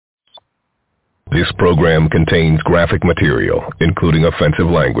This program contains graphic material, including offensive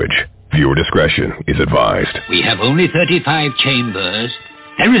language. Viewer discretion is advised. We have only 35 chambers.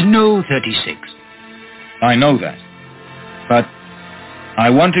 There is no 36. I know that. But I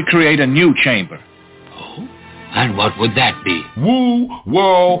want to create a new chamber. Oh? And what would that be? Woo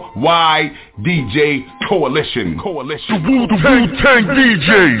Worldwide DJ Coalition. The Wu-Tang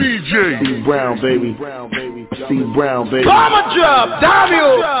DJ. C Brown, baby. C Brown, baby. Bomber job,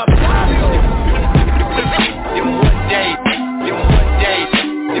 Daniel.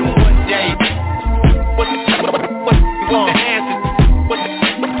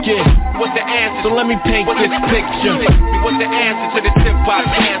 What's the answer? So let me paint this picture. What's the answer to the hip-hop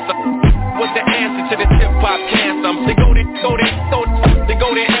cancer? What's the answer to the hip-hop cancer? They go to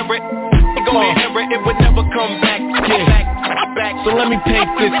Everett. They go to Everett. It would never come back. Back. So let me paint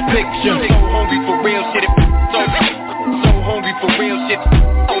this picture. So hungry for real shit. So hungry for real shit.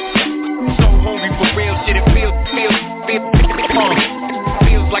 So hungry for real shit. It feels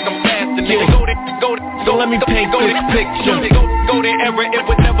like I'm fasting. Nigga, go to. So let me paint this picture. Go to Everett. It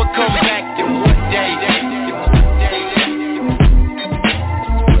would never come back. One day.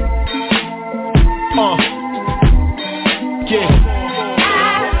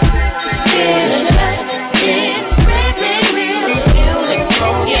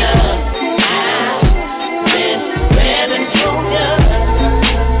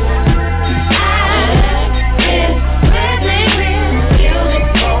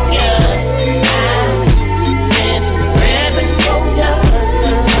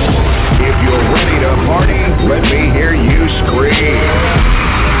 Let me hear you scream.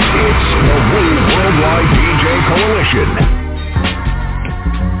 It's the Worldwide DJ Coalition.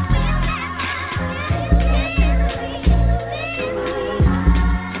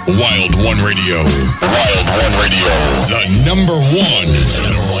 Wild One Radio. Wild One Radio. The number one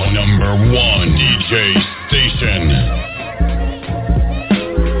DJ station.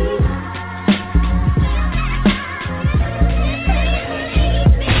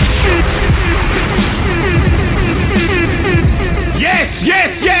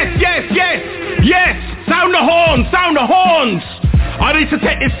 Yes! Sound the horns! I need to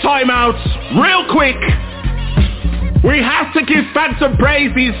take this time out real quick. We have to give thanks and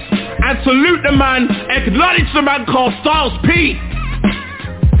praises and salute the man, acknowledge the man called Styles P.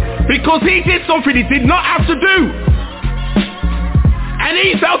 Because he did something he did not have to do. And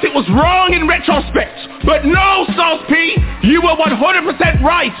he felt it was wrong in retrospect. But no, Styles P, you were 100%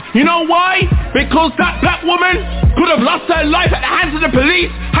 right. You know why? Because that black woman could have lost her life at the hands of the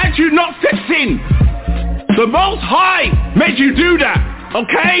police had you not stepped in. The Most High made you do that,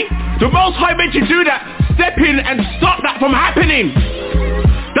 okay? The Most High made you do that. Step in and stop that from happening.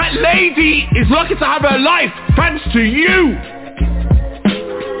 That lady is lucky to have her life thanks to you.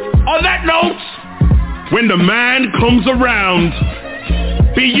 On that note, when the man comes around,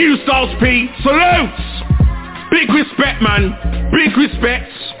 be you, Styles P, salute. Big respect, man. Big respect.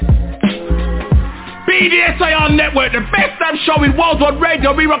 BDSIR Network, the best damn show in Worldwide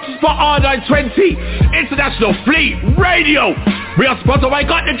Radio. We rock the spot R920. International Fleet Radio. We are sponsored by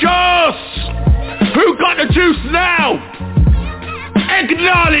Got the Juice. Who got the juice now?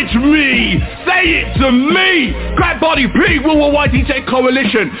 Acknowledge me. Say it to me. Grab Body P, Worldwide DJ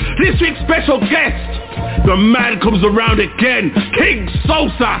Coalition. This week's special guest. The man comes around again. King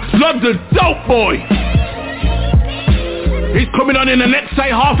SOSA, London Dope Boy. He's coming on in the next, say,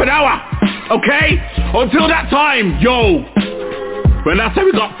 half an hour. Okay? Until that time, yo. When I say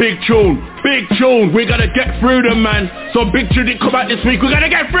we got big tune, we're gonna get through them, man. Some big tune didn't come out this week, we're gonna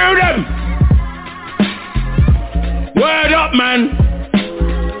get through them. Word up, man.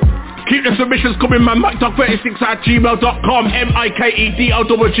 Keep the submissions coming, man. MikeDog36@gmail.com.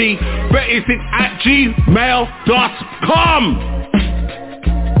 MIKEDOGG 36@gmail.com.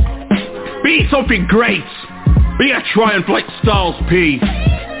 Be something great. Be a triumph like Styles P.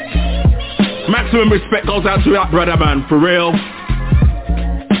 Maximum respect goes out to that brother, man, for real.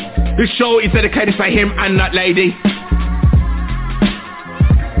 This show is dedicated to him and that lady.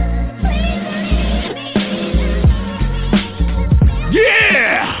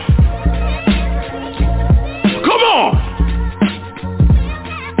 Yeah! Come on!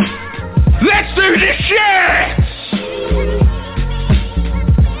 Let's do this shit!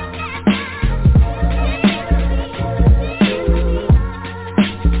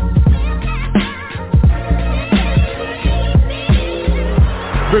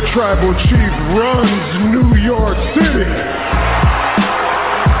 The tribal chief runs New York City.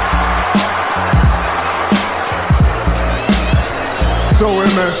 So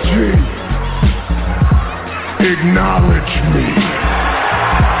MSG, acknowledge me.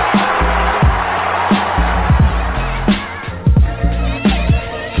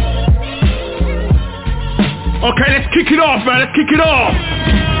 kick it off, man. Let's kick it off.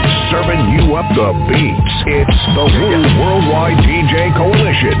 Serving you up the beats. It's the Worldwide DJ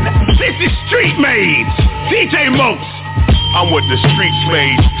Coalition. This is Street Made. DJ Monks. I'm with the streets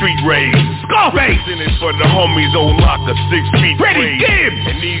made, street raised. SCARFACE. In it for the homies on lock, a 6 feet FREDDIE, GIBBS.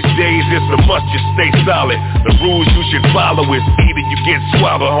 And these days it's a must you stay solid. The rules you should follow is either you get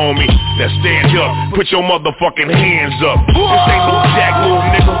swallowed, homie. Now stand up, put your motherfucking hands up. This ain't no jack move,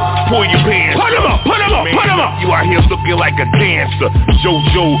 nigga. Pull your pants Put him up, put him up, put him up. You out here looking like a dancer.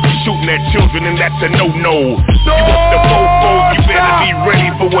 JoJo shooting at children and that's a no-no. You up the fofo, you better be ready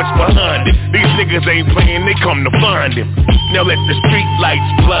for what's behind it. These niggas ain't playing, they come to find him. Now let the street lights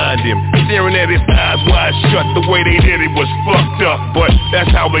blind him. Staring at his eyes wide shut. The way they did it was fucked up, but that's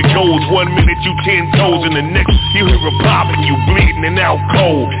how it goes. 1 minute you 10 toes, and the next you hear a pop and you bleeding and out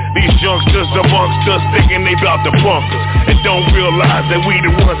cold. These youngsters amongst us thinking they bout to punk us and don't realize that we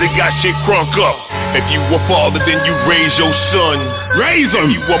the ones that got shit crunk up. If you a father, then you raise your son. Raise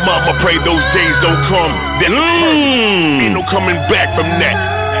him. If you a mama, pray those days don't come. Then ain't no coming back from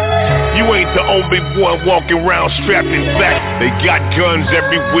that. You ain't the only one walking around strapped in back. They got guns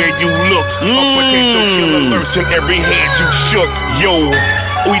everywhere you look. Potential kill alerts in every hand you shook. Yo,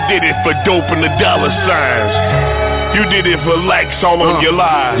 we did it for dope and the dollar signs. You did it for likes all on your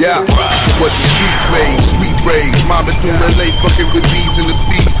lives. Yeah, what the street raised, street raised. Mama to LA, fucking with D's in the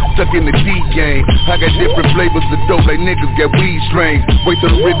beat, stuck in the D game. I got different flavors of dope, like niggas got weed strains. Wait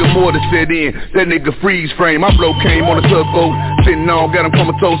till the rigor mortar set in, that nigga freeze frame. My blow came on a tugboat, sitting on, got him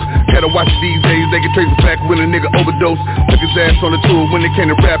comatose. Gotta watch these days, they can trace it back when a nigga overdose. Took his ass on the tour when it came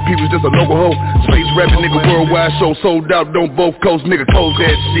to rap, he was just a local hoe. Space rapping nigga worldwide, show sold out, don't both coast, nigga close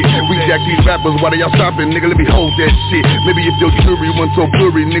that shit. We jack these rappers, why they y'all stopping, nigga, let me hold that shit. Maybe if your jury wasn't so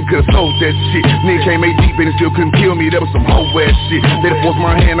blurry, nigga could've sold that shit. Nigga came 8 deep and it still couldn't kill me, that was some hoe ass shit. They'd forced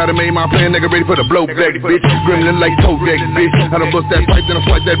my hand, I'd have made my plan, nigga ready for the blowback, bitch. Gremlin like Kodak, bitch. I done bust that pipe, then I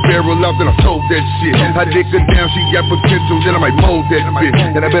swipe that barrel out, then I told that shit. I dick her down, she got potential, then I might mold that bitch.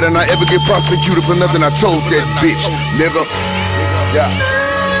 And I better not ever get prosecuted for nothing, I told that bitch, nigga. Yeah.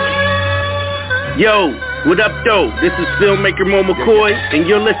 Yo, what up, though? This is filmmaker Mo McCoy, and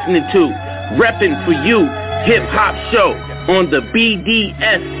you're listening to RePPiN4U Hip Hop Show on the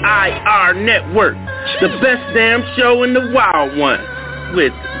BDSIR Network, the best damn show in the wild one,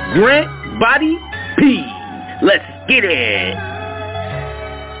 with Grant Body P. Let's get it.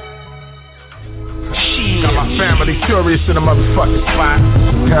 Got my family curious in the motherfucking spot.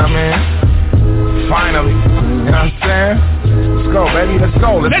 Come in. Finally. You know what I'm saying? Let's go, baby. Let's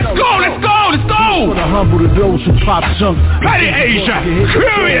go. Let's go. For the humble to those who pop junk. Planet Asia.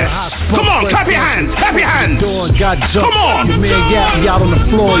 Curious. Come on, clap your hands. Clap your hands. Come on. Your man Yappy out on the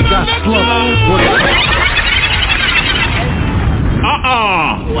floor. He got slumped.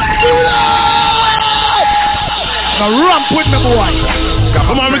 Now ramp with me, boy.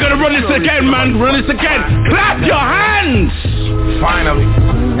 Come on, we're gonna run this again, man. Run this again. Clap your hands. Finally.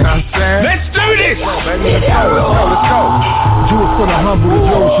 You know what I'm saying? Let's do this. Let's go. Do it for the humble, the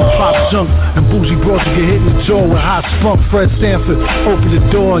those who pop junk. And bougie bros who get hit in the jaw with hot spunk. Fred Sanford opened the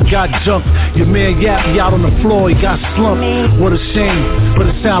door and got jumped. Your man Yappy out on the floor, he got slumped. What a shame, but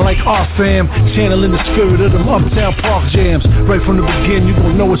it sound like our fam. Channeling the spirit of them uptown park jams. Right from the beginning, you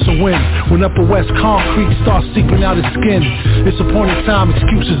gon' know it's a win. When Upper West Concrete starts seeping out his skin. It's a point in time,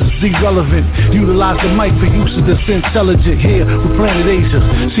 excuses is irrelevant. Utilize the mic for uses that's intelligent. Here with Planet Asia,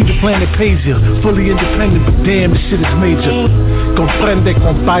 see the planet pays you. Fully independent, but damn, this shit is major. Comprende,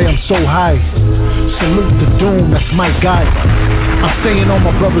 compadre, I'm so high. Salute the doom, that's my guy. I'm staying on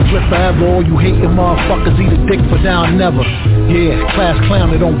my brother's lip forever. All you hating motherfuckers eat a dick for down never. Yeah, class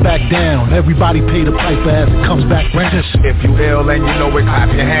clown, they don't back down. Everybody pay the piper as it comes back round. If you ill and you know it, clap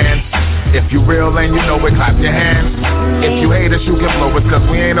your hands. If you real and you know it, clap your hands. If you hate us, you can blow us, cause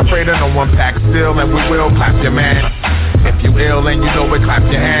we ain't afraid of no one. Pack still and we will clap your man. If you ill and you know it, clap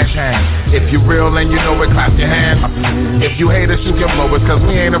your hands. If you real and you know it, clap your hands. If you hate us, you can blow us, cause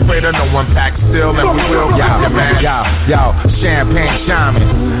we ain't afraid of no one. Pack still and we will clap your man. Yo, champagne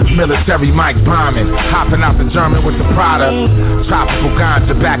shining, military mic bombing, hopping out the German with the product. Tropical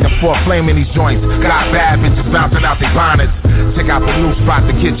ganja back and forth, flaming these joints. Got bad bitches bouncing out their bonnets. Check out the new spot,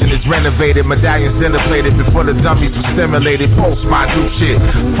 the kitchen is renovated. Medallions inflated before the dummies were stimulated. Post my new shit.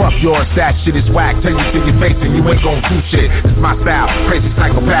 Fuck yours, that shit is whack. Tell you to your face and you ain't gon' do shit. It's my style, crazy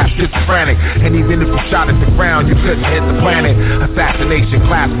psychopath schizophrenic. And even if you shot at the ground, you couldn't hit the planet. Assassination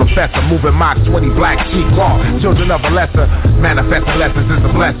class professor, moving Mach 20 black sheep law. Children of a lesser, manifesting lessons is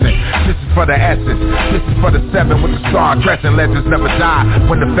a blessing. This is for the essence, this is for the 7 with the star crescent. Legends never die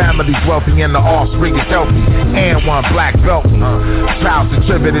when the family's wealthy and the offspring is healthy. And one black belt, proud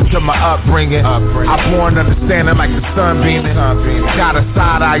attributed to my upbringing. I'm born understanding like the sun beaming. Got a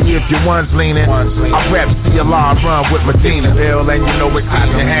side eye if your one's leaning. I rep CLR, run with Medina. Real and you know it, clap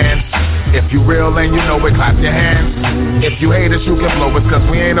your hands. If you real and you know it, clap your hands. If you hate us, you can blow us, cause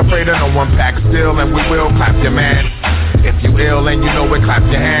we ain't afraid of no one. Pack still and we will clap your man. If you ill and you know it, clap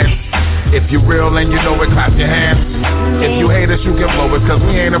your hands. If you real and you know it, clap your hands. If you hate us, you can blow us, cause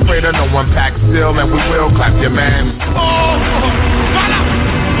we ain't afraid of no one. Pack still and we will clap your man.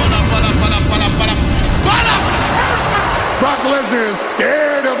 Brock Lesnar is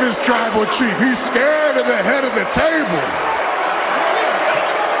scared of his tribal chief. He's scared of the head of the table.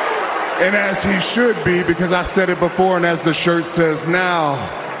 And as he should be, because I said it before, and as the shirt says now,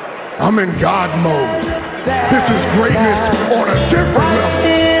 I'm in God mode. This is greatness on a different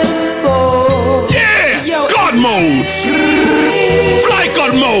level. Yeah! God mode! Fly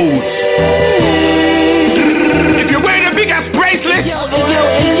God mode! If you're wearing a big ass bracelet,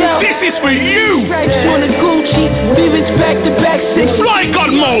 this is for you! On the Gucci, Vivens back to back 6. Fly God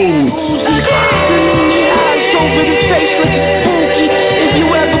mode! Eyes over the face looking spooky. If you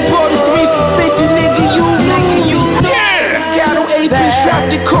ever bought a 3 for 50, nigga, you know. Yeah! Got on apron, strapped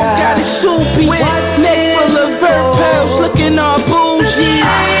the coke, got it soupy. Neck full of verb pounds, looking all bougie.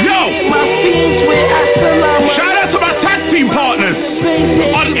 Yo! My fiends with Assalamu. Shout out to my tag team partners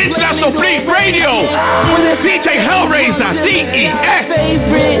on International Fleet Radio. DJ Hellraiser, DES.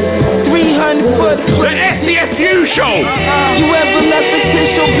 Favorite 300 foot. The SCSU show. You ever left a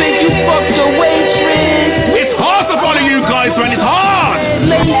tissue so big you fucked the waitress? It's hard to follow you guys, man. It's hard.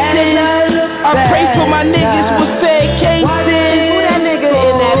 I pray for my niggas with fake cases. Who that nigga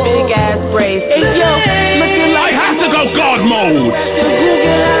in that big ass brace? Hey yo, looking like I have to go God mode.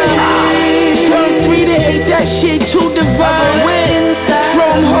 Turn 3 to 8, that shit too divine.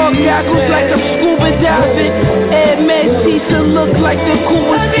 Chrome hawk goggles like I'm scuba diving. Ed Messi look like the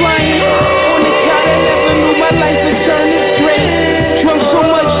coolest flying. On the God, I never knew my life would turn this great. Drunk so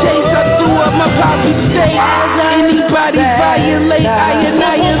much chase, I threw up my poppy state. Anybody violate, I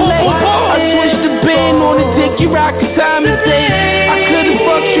annihilate. I switched the band on the dick, you rock a time and day. I could've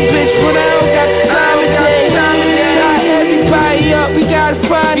fucked you, bitch, but I don't got the time and day. Tie everybody up, we gotta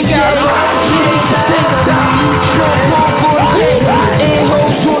find each other. And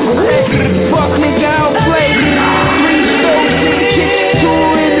hoes on the set, fuck nigga, I don't play. 3 stoves in the kitchen, 2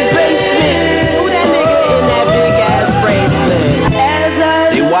 in the basement. Who that nigga in that big ass bracelet?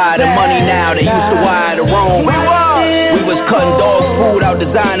 They wire the money now, they used to wire the room. We was cutting dog food out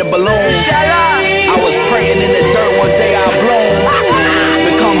designing balloons. I was praying in the dirt, one day I bloom.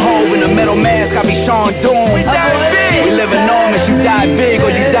 Become home in the metal mask, I be Sean Doom. We live enormous, you die big or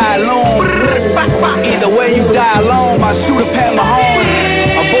you die alone. Either way you die alone, my shooter Pat Mahomes.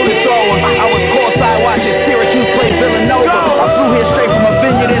 A bullet thrower, I was courtside watching Syracuse play Villanova. I flew here straight from a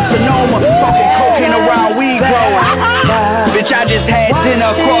vineyard in Sonoma, talking cocaine around weed growers. Bitch, I just had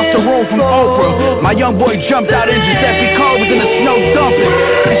dinner across the room from Oprah. My young boy jumped out in Giuseppe Cole, was in the snow dumping.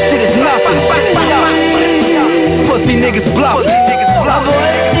 This shit is nothing. Pussy niggas bluff.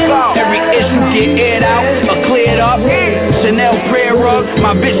 Every issue get aired out or cleared up. Chanel prayer rug,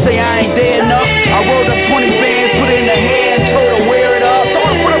 my bitch say I ain't there enough. I rolled up 20 bands, put it in the hand, told her wear it up.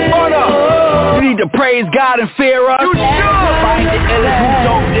 Put a bun up. You need to praise God and fear us. You should. Find the illest who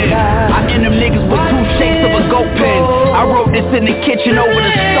dope this. I end them niggas with 2 shapes of a goat pen. I wrote this in the kitchen over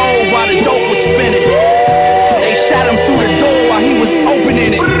the stove while the dope was spinning. They shot him through the door while he was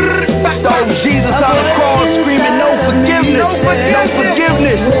opening it. Stole Jesus on the cross screaming no forgiveness. No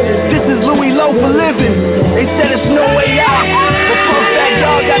forgiveness. This is Louis Lowe for living. They said it's no way out. But post that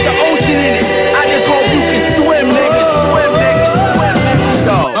dog got the ocean in it. I just hope you can swim, niggas. Swim, niggas.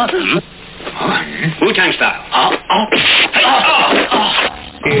 Wu-Tang style.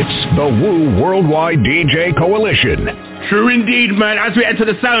 It's the Woo Worldwide DJ Coalition. True indeed, man, as we enter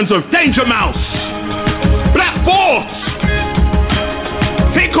the sounds of DangerMouse, Black Force,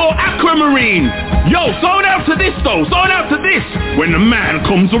 Pickle Aquamarine. Yo, zone out to this though, zone out to this when the man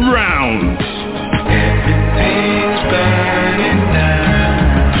comes around. Everything's burning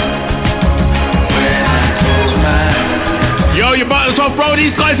down when I close my eyes. Yo, you might as well throw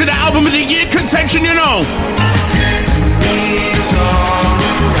these guys in the album of the year contention, you know.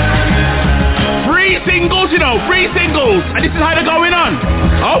 Free singles, you know, free singles. And this is how they're going on.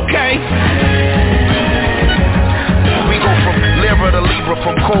 Okay. We go from Libra to Libra,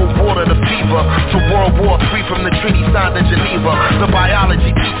 from cold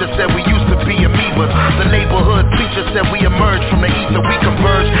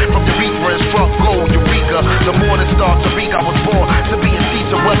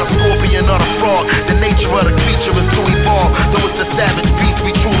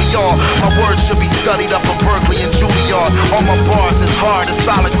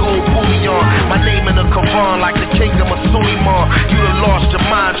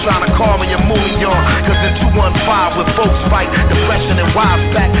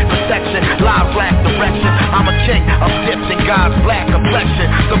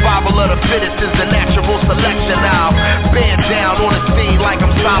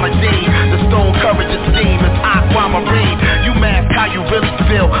solidine. The stone courage esteem is Aquamarine. You mask how you really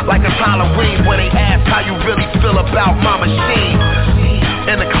feel, like it's Halloween when they ask how you really feel about my machine.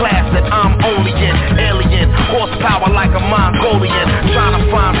 In the class that I'm only in, alien, horsepower like a Mongolian, trying to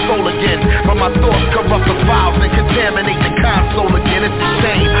find soul again, but my thoughts corrupt the files and contaminate the console again. It's a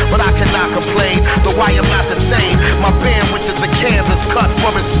shame, but I cannot complain, though I am not the same. My bandwidth is a canvas cut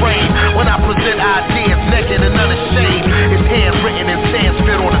from its frame. When I present ideas naked and unashamed, it's handwritten in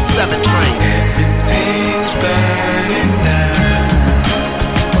Sanskrit on a 7 train. Everything's burning down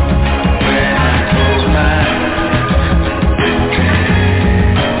when I close my eyes.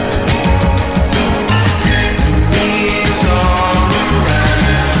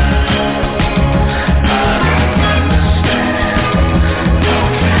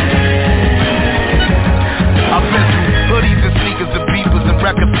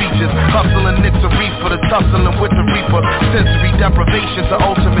 Record features, hustling nicks a reefer, the tussling with the reaper, sensory deprivation to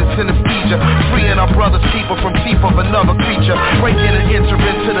ultimate synesthesia, freeing our brother's keeper from teeth of another creature, breaking and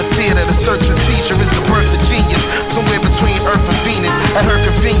entering to the theater, the search and seizure is the birth of genius, somewhere between Earth and Venus, at her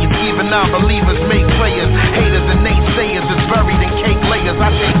convenience, even non-believers make prayers, haters and naysayers is buried in cake layers. I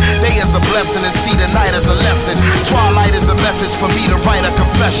think day is a blessing and see the night as a lesson, twilight is a message for me to write a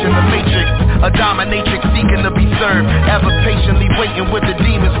confession, the matrix, a dominatrix seeking to be served, ever patiently waiting with the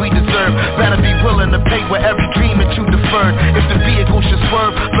demons we deserve. Better be willing to pay with every dream that you deferred. If the vehicle should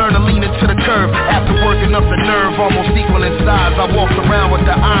swerve, learn to lean into the curve. After working up the nerve, almost equal in size, I walked around with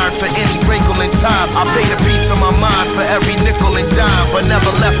the iron for any wrinkle in time. I paid a piece of my mind for every nickel and dime, but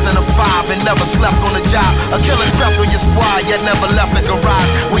never less than a 5 and never slept on the job. A killing crept on your squad, yet never left the garage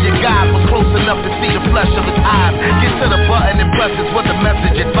where your guide was close enough to see the flesh of his eyes. Get to the button and press is what the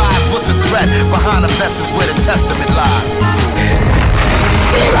message advised. What's the threat behind the message where the testament lies?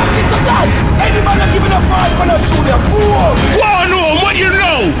 Anybody giving a 5 for the studio? One on, what you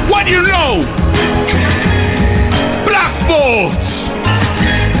know? What you know? Blackboard,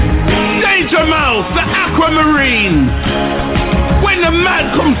 DANGERMOUSE, the Aquamarine. When the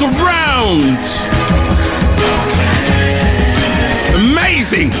man comes around,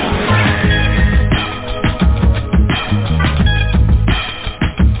 amazing.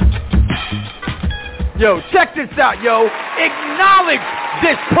 Yo, check this out, yo. Acknowledge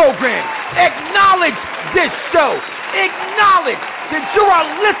this program. Acknowledge this show. Acknowledge that you are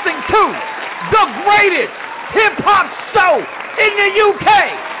listening to the greatest hip-hop show in the UK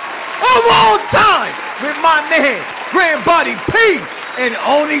of all time with my man, Grand Body P and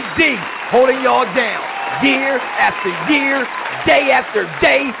Oni D holding y'all down year after year, day after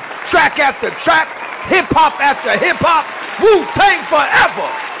day, track after track, hip-hop after hip-hop, Wu-Tang forever.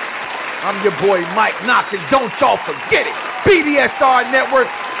 I'm your boy Mike Knox, and don't y'all forget it. BDSIR Network,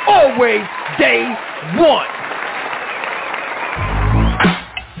 always day one.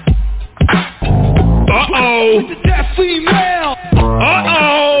 Uh-oh. That female.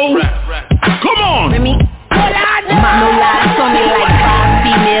 Uh-oh. Come on. Remy. No lies, only like 5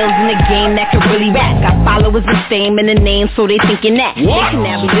 females in the game that can really rap. Got followers with fame and a name, so they thinking that. What? They can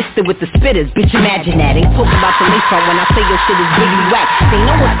now be listed with the spitters, bitch, imagine that. Ain't talking about the lace on when I say your shit is really whack. They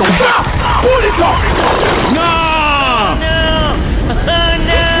know what's gon' happen. Who they talking? No!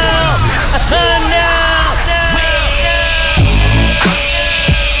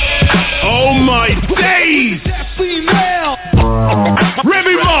 Oh my days!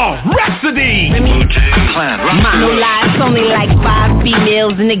 Remy RAPSODY! No lies, only like 5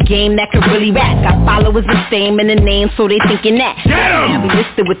 females in the game that can really rap. Got followers with fame and a name, so they thinking that. Now we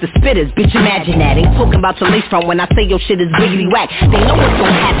listed with the spitters, bitch, imagine that. Ain't talking about your lace front when I say your shit is really whack. They know what's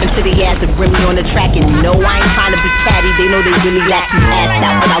gonna happen to the ass of Remy on the track. And no, I ain't trying to be catty. They know they really lack you ass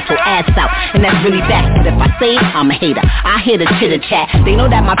out without your ass out. And that's really bad. But if I say it, I'm a hater. I hear the chitter chat. They know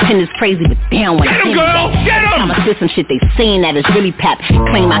that my pen is crazy, but damn when I hear that. Every time I spit some shit, they saying that it's really pap.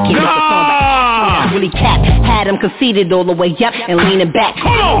 Claim I can't get the song, but I really cap. Had them conceited all the way up and leaning back.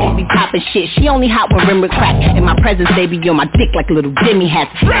 They be popping shit. She only hot when rim with crack. In my presence, they be on my dick like little Jimmy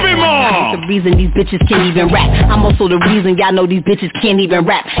hats. Remy more. I'm the reason these bitches can't even rap. I'm also the reason y'all know these bitches can't even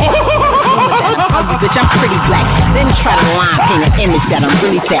rap. Bitch, I'm pretty black. Then try to line paint an image that I'm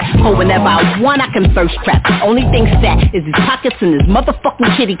really fat. Oh, whenever I want, I can thirst trap. Only thing sad is these pockets and this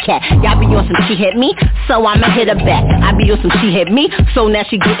motherfucking kitty cat. Y'all be on some she hit me, so I'ma hit her back. I be on some she hit me, so now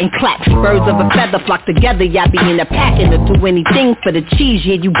she getting clapped. Birds of a feather flock together, y'all be in a pack. And to do anything for the cheese,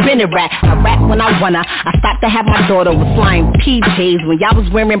 yeah, you been a rat. I rap when I wanna. I stopped to have my daughter with flying PJs when y'all was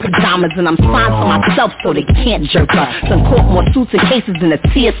wearing pajamas. And I'm signed for myself so they can't jerk her. Some court more suits and cases than a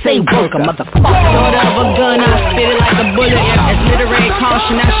TSA worker, motherfucker. Daughter of a gun, I spit it like a bullet. That's literary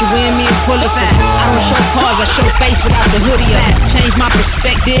caution, now she win me a pull up. I don't show cars, I show face without the hoodie up. Change my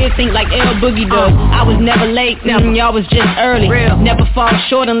perspective. think like L Boogie does. I was never late, y'all was just early. Never fall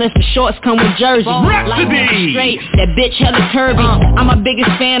short unless the shorts come with jerseys. RAPSODY! Straight, that bitch hella curvy. I'm my biggest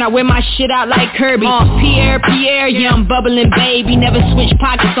fan, I wear my shit out like Kirby. Pierre, yeah, I'm bubbling, baby. Never switch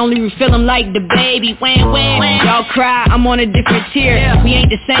pockets, only refill them like the baby. When y'all cry, I'm on a different tier. We ain't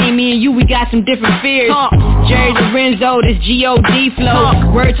the same, me and you, we got some different fears. Jerry Lorenzo, this G.O.D.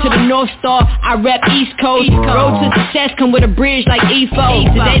 flow. Word to the North Star, I rep East Coast. Road to success come with a bridge like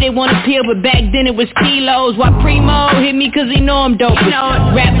EFO. Today they want to peel, but back then it was kilos. Why Primo hit me cause he know I'm dope.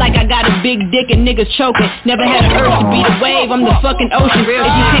 Rap like I got a big dick and niggas choking. Never had an urge to be the wave, I'm the fucking ocean. If you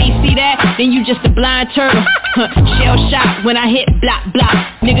can't see that, then you just a blind turtle. Shell shot when I hit block.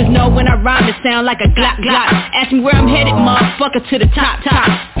 Niggas know when I rhyme it sound like a glock. Ask me where I'm headed, motherfucker, to the top.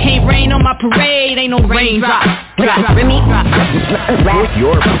 Can't rain on my parade, ain't no raindrop. Remy, put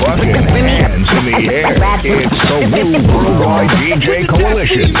your fucking hands in the air. It's the Worldwide DJ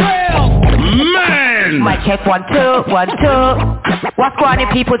Coalition. Man! Mic check 1 2 1 2. What's going on,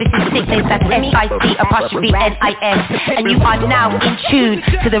 people? This is Sickness, that's SIC''NIN, and you are now in tune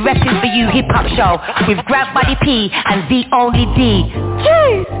to the RePPiN4U Hip Hop Show with Grab Buddy P and the only D.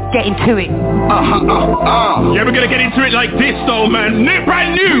 Jeez, get into it. Yeah, we're gonna get into it like this though, man.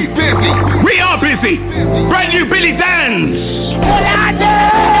 Brand new. Busy. We are busy. Brand new Billy DANZE. What I do?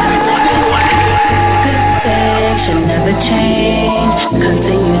 Should never change.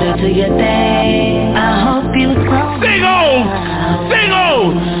 Continue to do your thing. I hope you grow. Singles!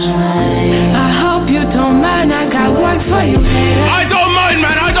 I hope you don't mind. I got work for you, hater. I don't mind,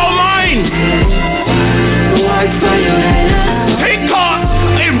 man. I don't mind. Work for you, hater. TikTok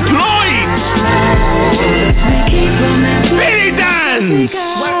employed. Billy DANZE.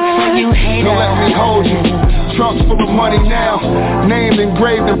 Don't let me hold you. Trunks full of money now, named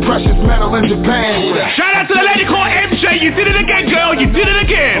engraved in precious metal in Japan. Shout out to the lady called MJ, you did it again, girl, you did it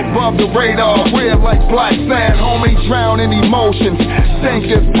again. Above the radar, red like black sand, homie, drown in emotions. Think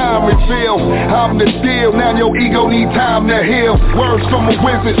it's time reveal, I'm the deal, now your ego need time to heal. Words from a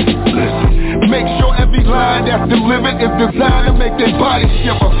wizard, listen, make sure every line that's delivered is designed to make their body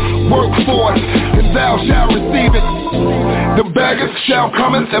shiver. Work for it, and thou shalt receive it. The baggage shall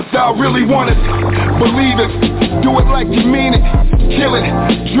come if thou really want it. Believe it, do it like you mean it. Kill it,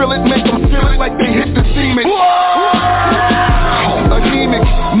 drill it, make them feel it like they hit the cement. Anemic,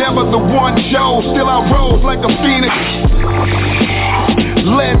 never the one show, still I rose like a phoenix.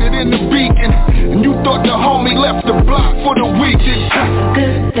 Landed in the beacon, and you thought the homie left the block for the weekend.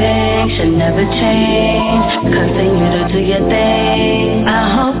 Good things should never change. Continue to do your thing. I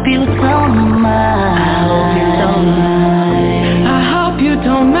hope you don't mind. I hope you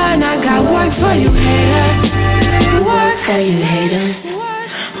don't mind. I got work for you, hater. Work for you, haters.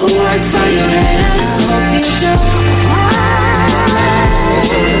 Work for you, haters. I hope you don't mind.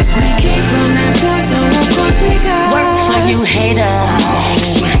 We keep on that talk, so of course we got work for you,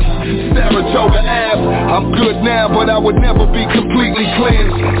 haters. Saratoga Ave, I'm good now, but I would never be completely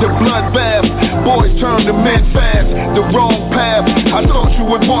cleansed. The bloodbath, boys turn to men fast. The wrong path, I thought you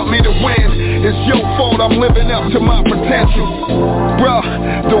would want me to win. It's your fault I'm living up to my potential. Bruh,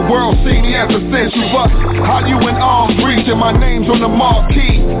 the world see me as essential, but how you in arms reach and my name's on the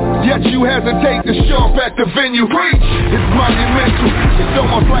marquee, yet you hesitate to show up at the venue. It's monumental, it's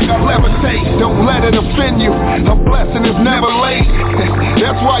almost like I levitate. Don't let it offend you, a blessing is never late.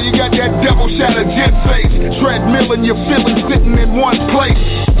 That's why you got that devil shadow jet face, treadmill and your feelings sitting in one place.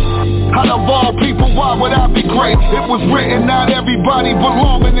 Out of all people, why would I be great? It was written, not everybody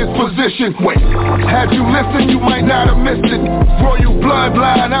belong in this position. Wait, had you listened, you might not have missed it. Royal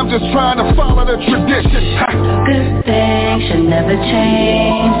bloodline, I'm just trying to follow the tradition. Good things should never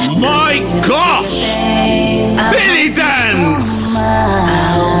change. My gosh! Billy DANZE!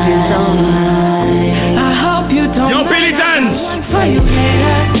 I hope you don't mind. I hope you don't mind. Yo, Billy DANZE! For you,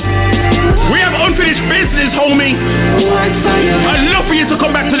 hater. We have unfinished business, homie. I'd love for you to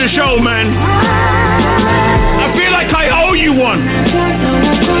come back to the show, man. I feel like I owe you one.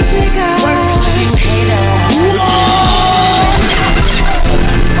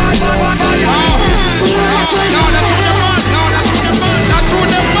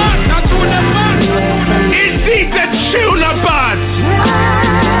 Indeed, the tune bad.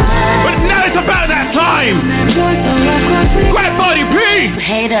 But now it's about that time. Grab Body P.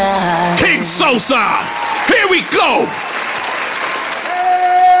 King SOSA. Here we go.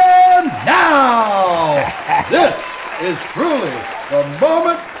 And now, this is truly the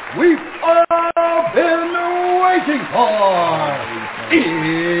moment we've all been waiting for.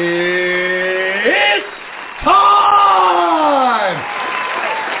 It's time!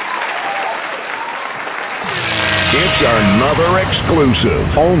 It's another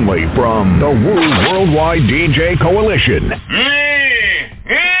exclusive only from the Worldwide DJ Coalition.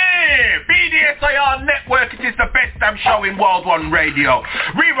 BDSIR Network, it is the best damn show in World 1 Radio.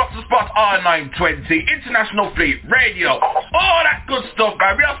 Re-Rock the Spot R920, International Fleet Radio, all that good stuff,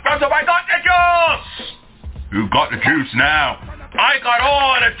 man. We are sponsored by Got the Juice. Who got the juice now? I got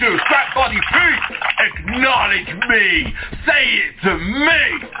all the juice. Fat body feet. Acknowledge me. Say it to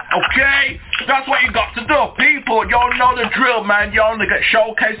me. Okay? That's what you got to do. People, y'all know the drill, man. Y'all want to get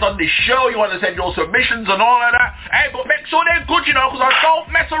showcased on this show. You want to send your submissions and all of that. Hey, but make sure they're good, you know, because I don't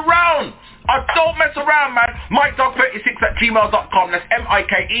mess around. I don't mess around, man. MikeDog36@gmail.com. That's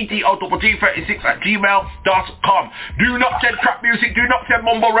MikeDog36@gmail.com. Do not send trap music. Do not send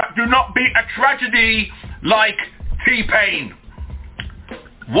mumble rap. Do not be a tragedy like T-Pain.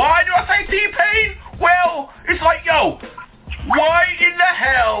 Why do I say T-Pain? Well, it's like, yo, why in the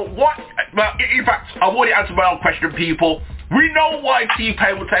hell? What? Well, in fact, I've already answered my own question, people. We know why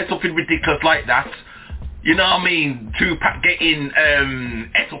T-Pain would say something ridiculous like that. You know what I mean? Tupac getting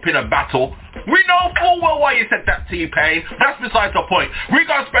ate up in a battle. We know full well why you said that, T-Pain. That's besides the point. We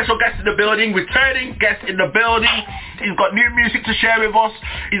got a special guest in the building, returning guest in the building. He's got new music to share with us.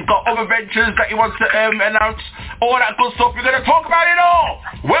 He's got other ventures that he wants to announce. All that good stuff. We're going to talk about it all.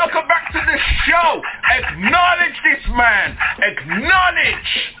 Welcome back to the show. Acknowledge this man.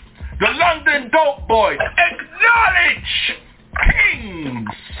 Acknowledge the London dope boy. Acknowledge King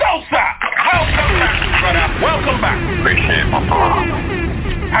SOSA. Welcome back, brother. Welcome back. Appreciate it, my brother.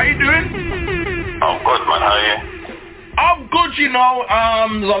 How you doing? I'm good, man. How are you? I'm good, you know.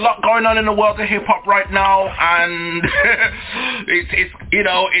 There's a lot going on in the world of hip-hop right now, and it's you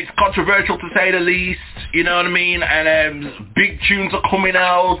know, it's controversial to say the least, you know what I mean, and big tunes are coming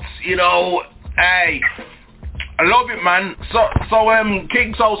out, you know. Hey, I love it, man. So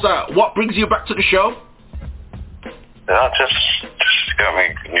King SOSA, what brings you back to the show? Yeah, just got me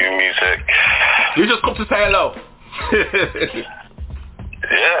new music. You just come to say hello.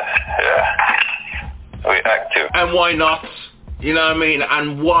 Yeah. We active. And why not? You know what I mean?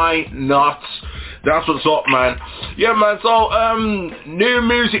 And why not? That's what's up, man. Yeah, man. So, new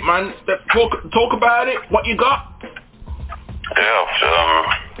music, man. Talk about it. What you got? Yeah,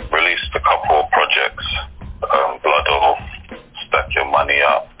 I've released a couple of projects. Blood Oil, Stack Your Money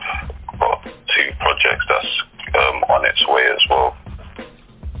Up. Got 2 projects that's on its way as well.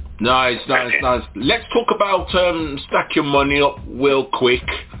 Nice. Let's talk about Stack Your Money Up real quick.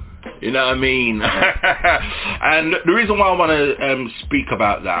 You know what I mean? And the reason why I want to speak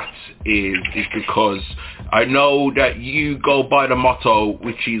about that is because I know that you go by the motto,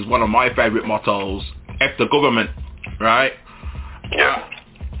 which is one of my favorite mottos, F the government, right? Yeah.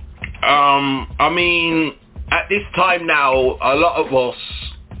 I mean, at this time now, a lot of us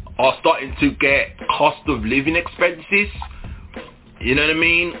are starting to get cost of living expenses. You know what I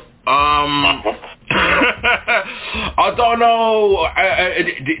mean? I don't know.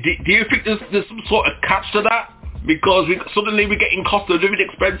 Do you think there's some sort of catch to that? Because suddenly we're getting cost of living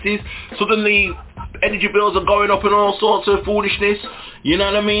expenses. Suddenly energy bills are going up and all sorts of foolishness. You know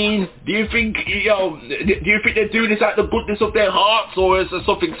what I mean? Do you think they're doing this out of the goodness of their hearts, or is there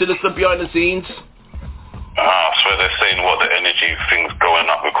something sinister behind the scenes? So they're saying what the energy thing's going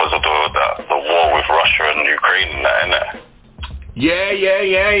up because of the war with Russia and Ukraine and that, innit?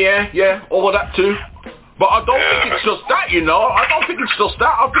 Yeah, all of that too. But I don't think it's just that, you know. I don't think it's just that.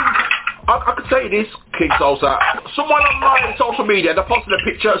 I think I could say this, King SOSA. Someone on my social media, they posted a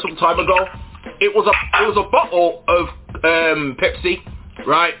picture some time ago. It was a bottle of Pepsi,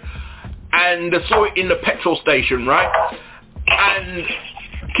 right? And they saw it in the petrol station, right? And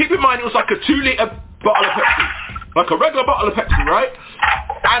keep in mind, it was like a 2-litre bottle of Pepsi, like a regular bottle of Pepsi, right?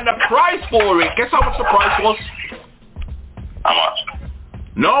 And the price for it, guess how much the price was? How much?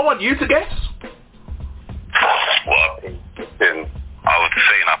 No, I want you to guess. Well, I would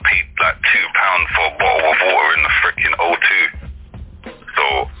say I paid like £2 for a bottle of water in the freaking O2. So,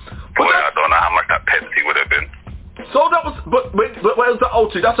 boy, I don't know how much that Pepsi would have been. So that was, but where's the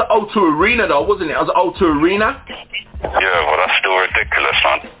O2? That's an O2 Arena though, wasn't it? It was an O2 Arena. Yeah, well, that's still ridiculous,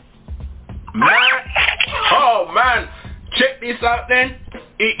 man. Man, check this out then.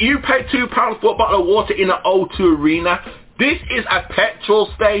 You pay £2 for a bottle of water in an O2 Arena. This is a petrol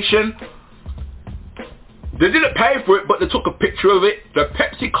station. They didn't pay for it, but they took a picture of it. The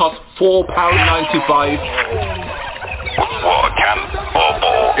Pepsi cost £4.95. What, a can or a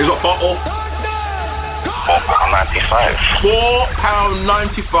bottle? Is a bottle. £4.95.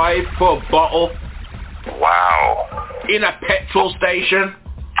 £4.95 for a bottle. Wow. In a petrol station.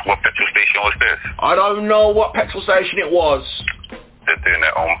 What petrol station was this? I don't know what petrol station it was. They're doing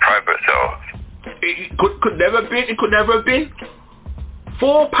their own private sales. It could never been. It could never have been.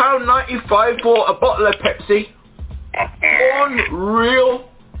 £4.95 for a bottle of Pepsi. Unreal.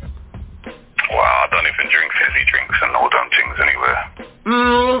 Wow, I don't even drink fizzy drinks and all them things anywhere.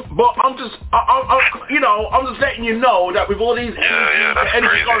 But I'm just letting you know that with all these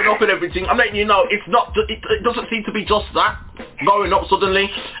energy going up and everything, I'm letting you know it's not. It doesn't seem to be just that going up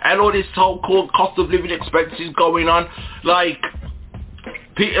suddenly, and all this so-called cost of living expenses going on. Like,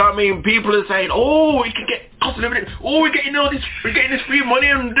 I mean, people are saying, "Oh, we can get cost of living. Oh, we're getting this free money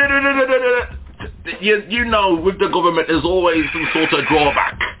and da da da da da." You know, with the government, there's always some sort of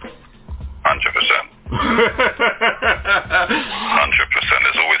drawback. 100%. 100%.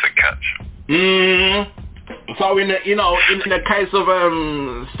 There's always a catch. So in the case of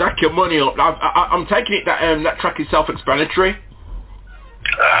stack your money up, I'm taking it that track is self-explanatory.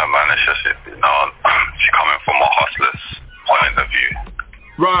 Man, it's just she's coming from a hustler's point of view.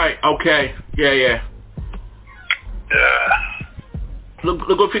 Right. Okay. Yeah. Yeah.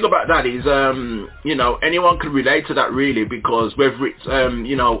 The good thing about that is, anyone can relate to that really, because whether it's, I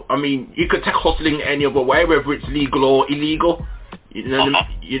mean, you could take hustling any other way, whether it's legal or illegal. You know what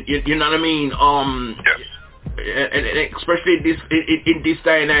I mean? And especially in this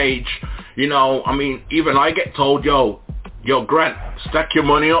day and age, I mean, even I get told, yo, Grant, stack your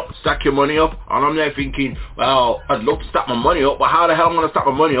money up, and I'm there thinking, well, I'd love to stack my money up, but how the hell am I going to stack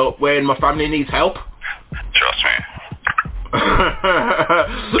my money up when my family needs help? Trust me.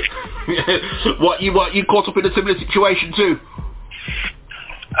 What you caught up in a similar situation too?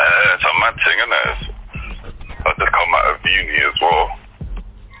 It's a mad thing, isn't it? I just come out of uni as well.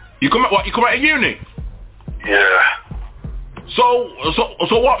 You come out of uni? Yeah. So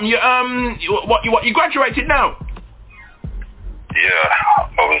what? You graduated now? Yeah,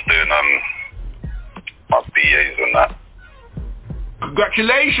 I was doing my BAs and that.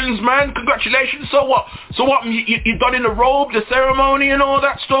 Congratulations, man! Congratulations. So what? You done in the robe, the ceremony, and all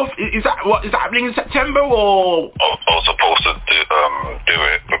that stuff? Is that happening in September or? I was supposed to do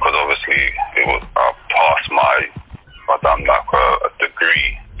it because obviously I done like a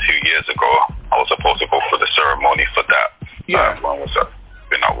degree 2 years ago. I was supposed to go for the ceremony for that. Yeah. When was that?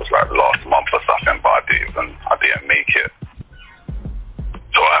 It was like last month or something, but I didn't make it.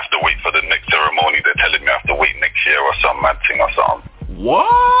 So I have to wait for the next ceremony. They're telling me I have to wait next year or some mad thing or something.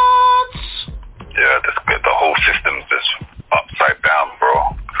 What? Yeah, the whole system's just upside down,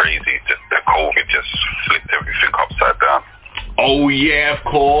 bro. Crazy. Just the COVID just flipped everything upside down. Oh yeah, of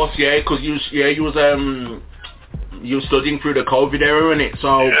course, yeah, because you was studying through the COVID era, innit?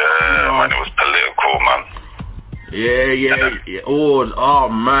 So man, it was political, man. Yeah. Oh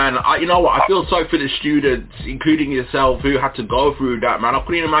man, you know what? I feel sorry for the students, including yourself, who had to go through that, man. I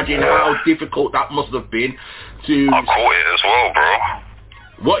couldn't imagine how difficult that must have been. I caught it as well, bro.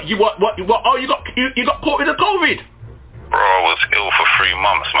 What? Oh, you got caught with the COVID? Bro, I was ill for 3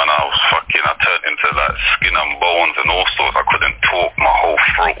 months, man. I turned into like skin and bones and all sorts. I couldn't talk. My whole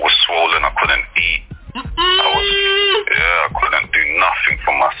throat was swollen. I couldn't eat. I couldn't do nothing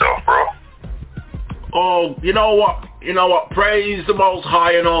for myself, bro. Oh, you know what? Praise the Most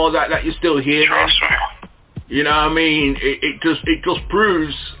High and all that you're still here. Trust me. You know what I mean? It just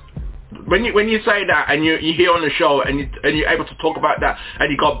proves when you say that and you're here on the show and you're able to talk about that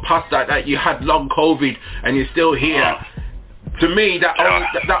and you got past that you had long COVID and you're still here. To me,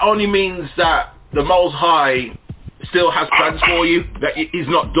 that only means that the Most High still has plans for you. That he's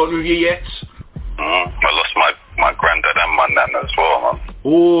not done with you yet. I lost my granddad and my nan as well, man.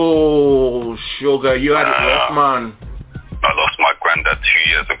 Oh, sugar, you had it rough, man. I lost my granddad 2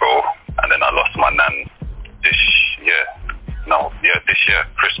 years ago, and then I lost my nan this year,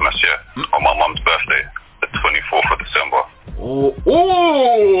 Christmas, on my mum's birthday, the 24th of December.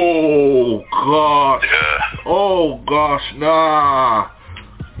 Oh, gosh. Yeah. Oh, gosh, nah.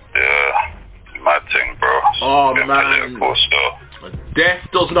 Yeah, mad thing, bro. Oh, man. Death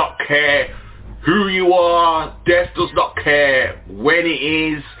does not care who you are. Death does not care when it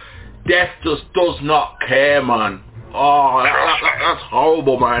is. Death just does not care, man. Oh, that's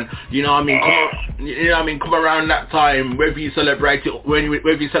horrible, man. You know what I mean? Come around that time, whether you celebrate it,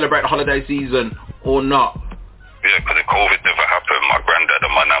 whether you celebrate the holiday season or not. Yeah, because if COVID never happened, my granddad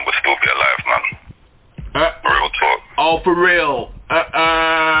and my nan would still be alive, man. Real talk. Oh, for real. Real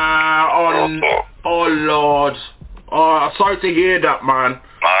talk. Oh, Lord. Oh, sorry to hear that, man.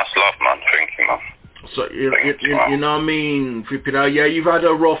 That's love, man. Thank you, man. So, you know what I mean? Yeah, you've had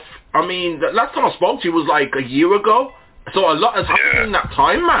a rough... I mean, the last time I spoke to you was like a year ago. So a lot has happened in that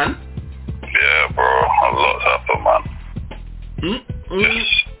time, man. Yeah, bro. A lot's happened, man.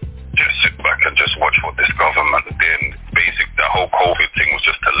 Just sit back and just watch what this government is doing. that whole COVID thing was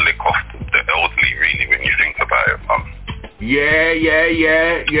just to lick off the elderly, really, when you think about it, man. Yeah.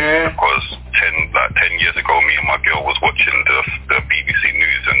 Because 10 years ago, me and my girl was watching the BBC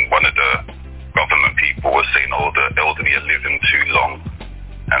News, and one of the government people was saying, oh, the elderly are living too long,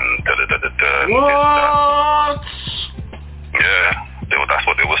 and What? Yeah. That's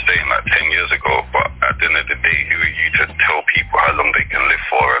what they were saying like 10 years ago, but at the end of the day, who are you to tell people how long they can live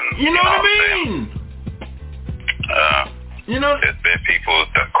for? And you know what I mean? You know, there's people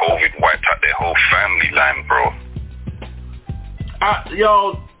that COVID wiped out their whole family line, bro.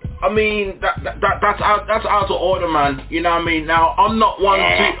 Yo, I mean that's out of order, man. You know what I mean? Now I'm not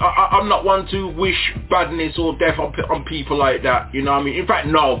one to wish badness or death on people like that. You know what I mean? In fact,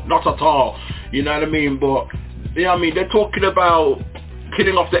 no, not at all. You know what I mean? But you know what I mean? They're talking about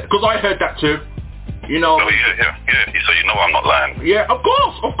killing off that, because I heard that too. You know? Oh, yeah. So you know I'm not lying. Yeah, of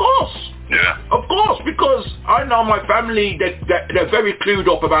course. Yeah. Of course, because I know my family, they're very clued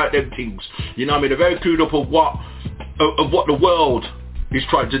up about them things. You know what I mean? They're very clued up of what the world is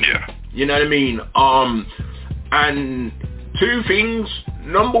trying to do. Yeah. You know what I mean? And two things.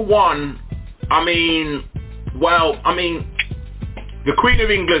 Number one, the Queen of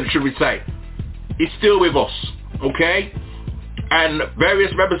England, should we say, is still with us, okay? And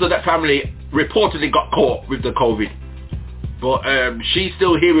various members of that family reportedly got caught with the COVID. But she's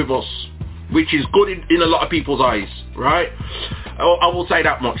still here with us, which is good in a lot of people's eyes, right? I will say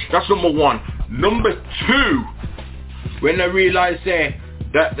that much. That's number one. Number two, when they realize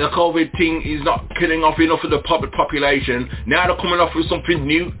that the COVID thing is not killing off enough of the public population, now they're coming off with something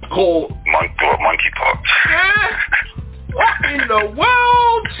new called monkeypox. Yeah. What in the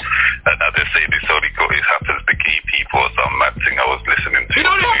world? And now they say this only happens to gay people or some mad thing I was listening to. It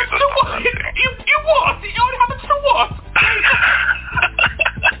only happens to what? You what? It only happens to what?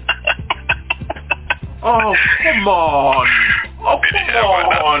 Oh, come on.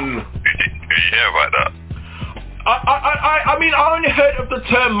 Did you hear about that? I mean, I only heard of the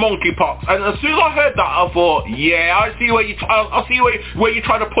term monkeypox, and as soon as I heard that, I thought, yeah, I see where you're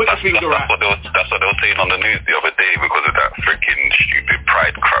trying to point the finger at. That's what they were saying on the news the other day because of that freaking stupid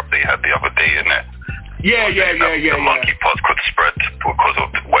pride crap they had the other day, innit? Yeah. The monkeypox could spread because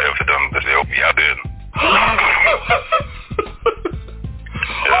of whatever they'll be having.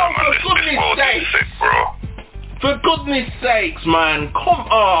 For goodness sakes, sick, bro. For goodness sakes, man, come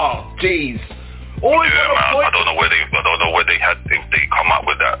on, jeez. Man, I don't know where they had, if they come up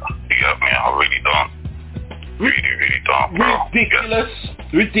with that. You get me? I really don't. Really don't, bro.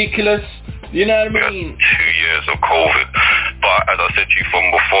 Ridiculous. You know what I mean? 2 years of COVID. But as I said to you from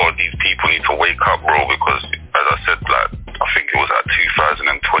before, these people need to wake up, bro, because as I said, like, I think it was at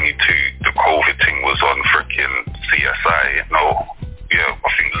 2022, the COVID thing was on freaking CSI, I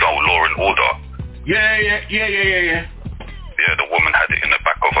think Law and Order. Yeah. Yeah, the woman had it in the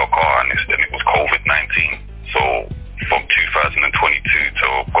back of her car and it was COVID-19. So from 2022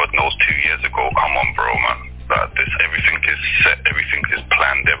 to God knows 2 years ago, come on, bro, man. Everything is set, everything is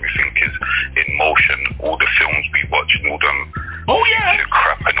planned, everything is in motion. All the films we watch and all them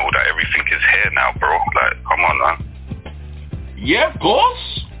crap and all that, everything is here now, bro. Like, come on, man. Yeah, of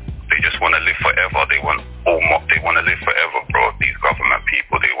course. They just want to live forever. They want to live forever, bro. These government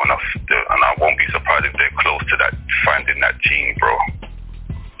people, they want to, and I won't be surprised if they're close to that, finding that gene, bro.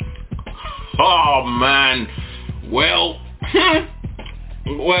 Oh man, well,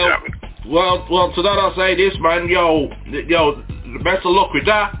 to that I'll say this, man, yo, best of luck with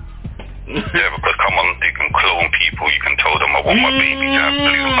that. Yeah, because come on, you can clone people. You can tell them I want my baby to have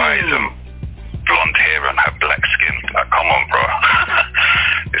blue eyes and blonde hair and have black skin. Like, come on, bro.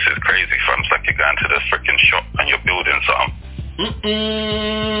 This is crazy, fam. It's like you're going to the freaking shop and you're building something.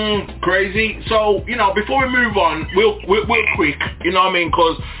 Crazy. So, before we move on, we'll quick, you know what I mean?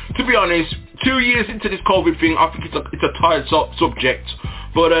 Because, to be honest, 2 years into this COVID thing, I think it's a tired subject.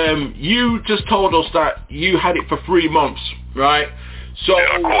 But you just told us that you had it for 3 months, right? So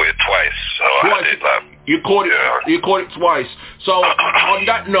yeah, I caught it twice. So I had it, like, you caught it twice. So on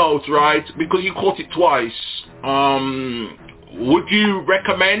that note, right, because you caught it twice, would you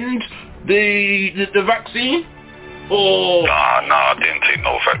recommend the vaccine? Or Nah, I didn't take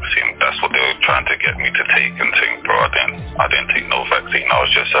no vaccine. That's what they were trying to get me to take and think, bro. I didn't take no vaccine. I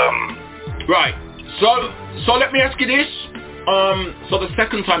was just Right. So let me ask you this. So the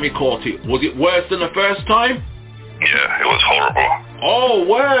second time you caught it, was it worse than the first time? Yeah, it was horrible. Oh,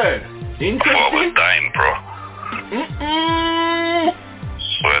 word. Interesting. I thought I was dying, bro.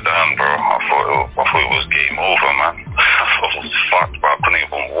 Swear down, bro. I thought it was game over, man. I thought it was fucked, bro. I couldn't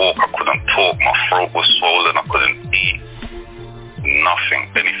even walk. I couldn't talk. My throat was swollen. I couldn't eat.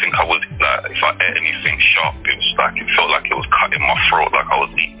 nothing. Anything I was like, if I ate anything sharp, it was like it felt like it was cutting my throat, like I was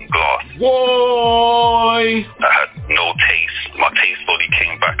eating glass. Boy! I had no taste. My taste body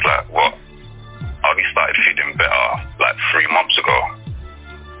came back like what? I only started feeling better like 3 months ago.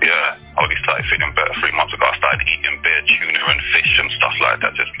 Yeah, I only started feeling better 3 months ago. I started eating bare tuna and fish and stuff like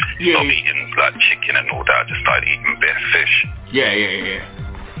that. Just stop eating like chicken and all that. I just started eating bare fish. Yeah.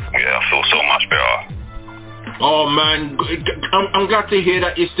 Yeah, I feel so much better. Oh man, I'm glad to hear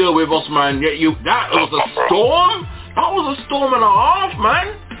that you're still with us, man. Yeah, that was a storm? That was a storm and a half,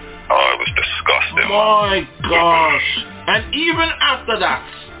 man. Oh, it was disgusting. My gosh. And even after that,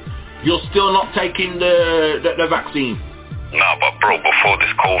 you're still not taking the vaccine? Nah, but bro, before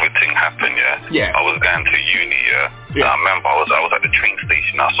this COVID thing happened, I was going to uni, and I remember I was at the train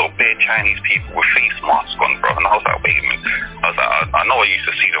station. I saw bare Chinese people with face masks on, bro, and I was like, wait a minute. I was like, I know I used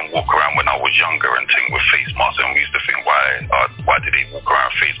to see them walk around when I was younger and thing with face masks, and we used to think, why did they walk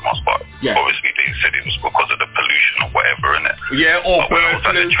around with face masks? But obviously they said it was because of the pollution or whatever, innit? Yeah, or when I was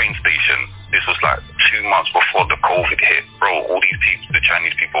at the train station, this was like 2 months before the COVID hit, bro. All these people, the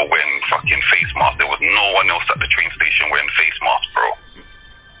Chinese people, wearing fucking face masks. There was no one else at the train station wearing face masks, bro.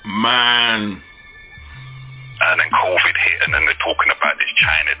 Man. And then COVID hit, and then they're talking about this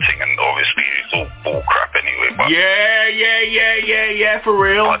China thing, and obviously it's all bull crap anyway. But yeah, for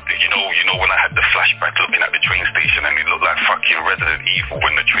real. But you know when I had the flashback looking at the train station, and it looked like fucking Resident Evil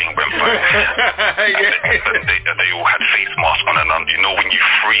when the train went by. and they all had face masks on, and you know when you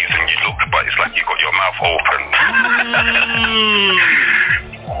freeze and you look, but it's like you got your mouth open.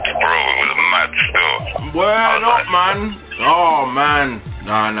 Bro, it was mad still. Word up, man. Oh man.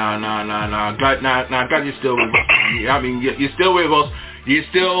 No. Glad you're still with us. I mean, you're still with us. You're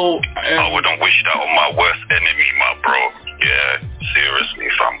still. I wouldn't wish that on my worst enemy, my bro. Yeah, seriously,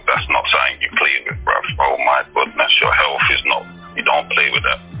 fam. That's not something you play with, bruv. Oh my goodness, your health is not. You don't play with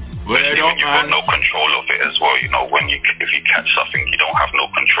that. Especially when you've got no control of it as well. You know, if you catch something, you don't have no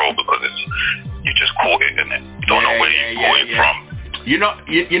control because you just caught it, innit? You don't know where you caught it from. You know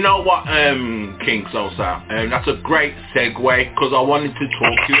what, King Sosa, that's a great segue because I wanted to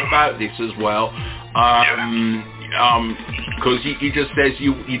talk to you about this as well. Because he just says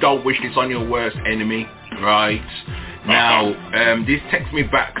you don't wish this on your worst enemy, right? Now, this takes me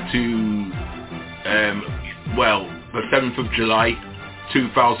back to, the 7th of July,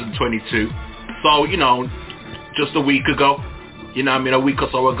 2022. So, just a week ago, a week or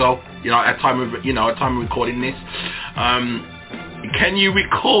so ago, at time of recording this, can you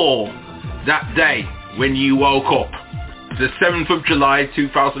recall that day when you woke up, the 7th of July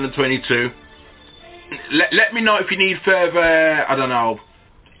 2022? Let me know if you need further, I don't know,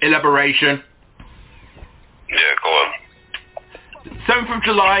 elaboration. Yeah, go on. 7th of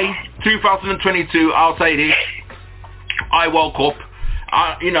July 2022, I'll say this. I woke up,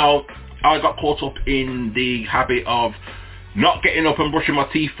 I got caught up in the habit of not getting up and brushing my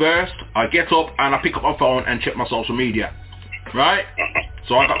teeth first. I get up and I pick up my phone and check my social media. Right?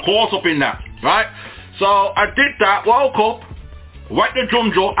 So I got caught up in that, right? So I did that, woke up, wiped the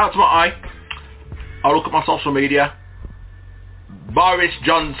drum jaw out of my eye. I look at my social media. Boris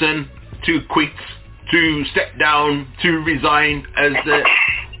Johnson to quit, to step down, to resign as the...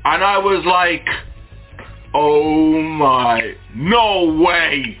 And I was like, oh my, no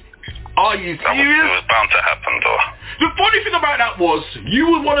way. Are you serious? It was bound to happen though. The funny thing about that was,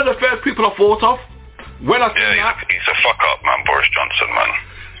 you were one of the first people I thought of. When I he's a fuck up, man, Boris Johnson, man.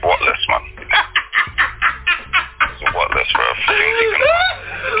 Whatless, man. He's a whatless, bro. Thinks he can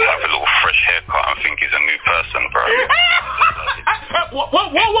have a little fresh haircut and think he's a new person, bro. Whoa.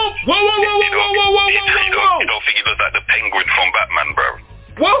 You don't think he looks like the penguin from Batman, bro?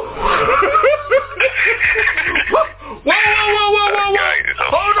 Whoa. That guy is a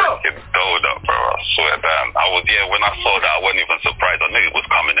freaking donut, bro. I swear, damn. When I saw that, I wasn't even surprised. I knew it was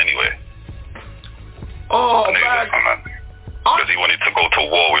coming anyway. Oh, man. Because he wanted to go to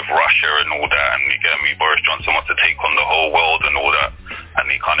war with Russia and all that, and you get me, Boris Johnson wants to take on the whole world and all that, and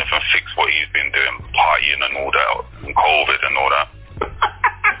he can't even fix what he's been doing, partying and all that, and COVID and all that.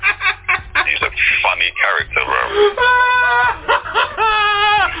 He's a funny character, bro.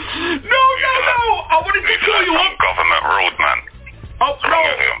 No. I wanted to pull you up. Government road, man. Oh, no.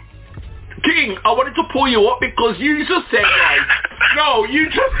 King, I wanted to pull you up because you just said, right? No, you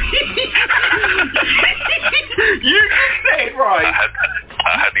just said, right? I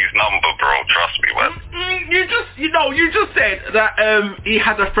had his number, bro. Trust me, man. You just said that he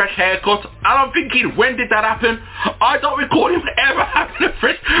had a fresh haircut, and I'm thinking, when did that happen? I don't recall him ever having a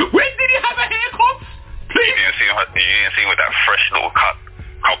fresh. When did he have a haircut? Please. You didn't see him with that fresh little cut,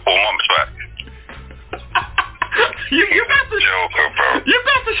 couple months back. You got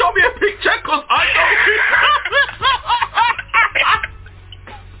to show me a picture, cause I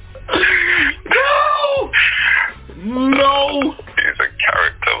don't. No. He's a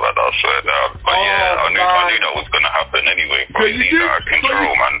character, man. I swear down. But I knew that was gonna happen anyway. Bro, he's out of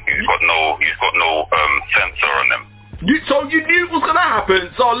control, man. He's got no sensor on him. So you knew it was gonna happen.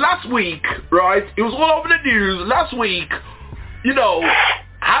 So last week, right? It was all over the news. Last week, you know.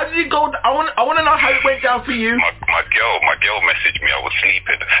 How did it go? I want to know how it went down for you. My girl messaged me. I was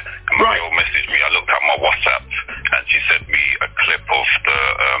sleeping. And my girl messaged me. I looked at my WhatsApp and she sent me a clip of the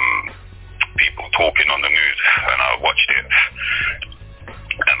people talking on the news, and I watched it.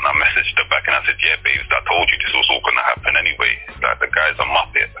 And I messaged her back and I said, "Yeah, babes, I told you this was all gonna happen anyway. That the guy's a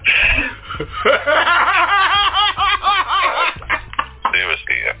muppet."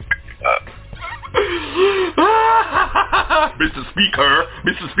 Seriously, Mr. Speaker.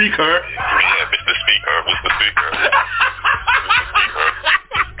 Yeah, Mr. Speaker.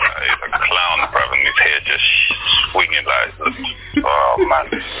 He's a clown, bro, and his hair just swinging like, oh man.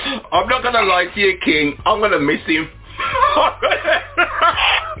 I'm not gonna lie to you, King. I'm gonna miss him.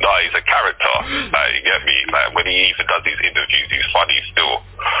 No, he's a character. Like, you get me? Like, when he even does these interviews, he's funny still.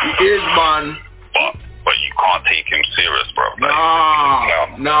 He is, man. But you can't take him serious, bro. Like,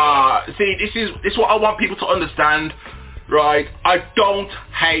 nah. See, this is what I want people to understand, right? I don't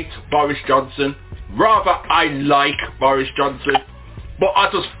hate Boris Johnson. Rather, I like Boris Johnson. But I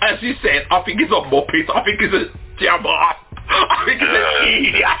just, as you said, I think he's a muppet. I think he's a jabber. I think he's an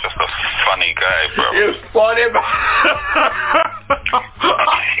idiot. He's just a funny guy, bro. He's funny, man.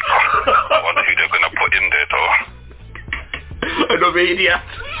 I wonder who they're gonna put in there, though. Another idiot.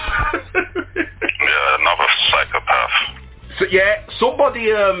 Yeah, another psychopath. So yeah,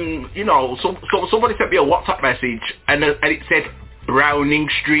 somebody somebody sent me a WhatsApp message and it said Browning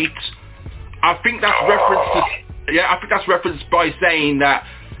Street. I think that's referenced by saying that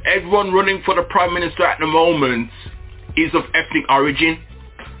everyone running for the Prime Minister at the moment is of ethnic origin,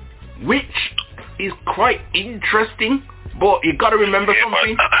 which is quite interesting. But you gotta remember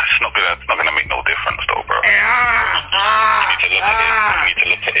something. But it's not gonna make no difference, though, bro. You need to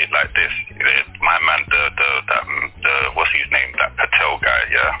look at it like this. My man, the what's his name? That Patel guy,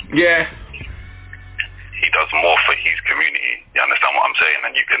 yeah. Yeah. He does more for his community. You understand what I'm saying?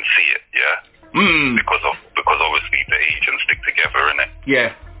 And you can see it, yeah. Because obviously the Asians stick together, innit? Yeah.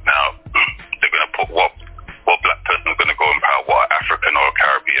 Now they're gonna put what black person's gonna go in power? What, African or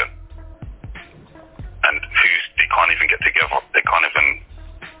Caribbean? And they can't even get together. They can't even.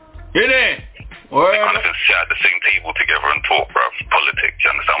 They can't even sit at the same table together and talk, bro. Politics.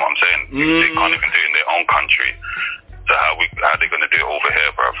 You understand what I'm saying? They can't even do it in their own country. So how are they gonna do it over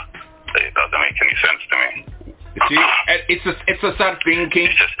here, bro? It doesn't make any sense to me. See, it's a sad thing,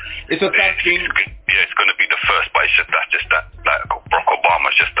 King. It's a sad thing. Yeah, it's gonna be the first, but that's just that. Like Barack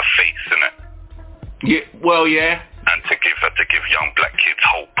Obama's just the face, innit? Yeah. Well, yeah. And to give young black kids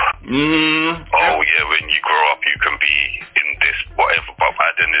hope. Yeah, when you grow up you can be in this whatever, but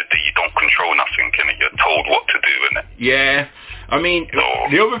at the end of the day you don't control nothing, innit? You're told what to do, innit? Yeah. I mean,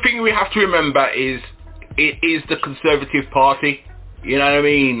 the other thing we have to remember is it is the Conservative Party. You know what I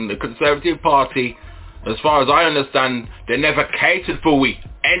mean? The Conservative Party, as far as I understand, they never catered for we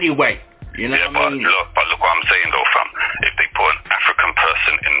anyway. You know what I mean? But look what I'm saying though, fam. If they put an African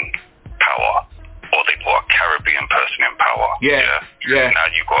person in power, or they put a Caribbean person in power. Yeah.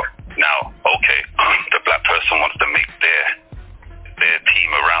 The black person wants to make their team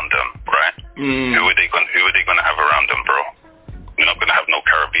around them, right? Who are they gonna have around them, bro? You're not gonna have no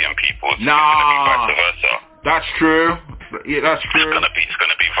Caribbean people. It's gonna be vice versa. That's true. Yeah, that's true. It's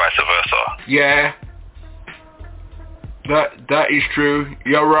gonna be vice versa. Yeah. That is true.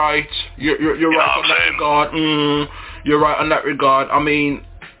 You're right. You're right on that regard. You're right on that regard. I mean,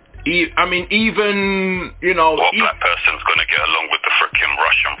 even, you know... What black person's going to get along with the freaking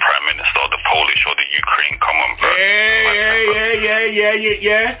Russian Prime Minister or the Polish or the Ukraine? Come on, bro.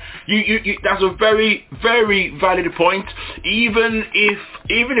 Yeah. That's a very, very valid point. Even if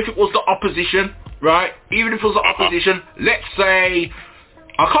it was the opposition, right? Even if it was the opposition, let's say...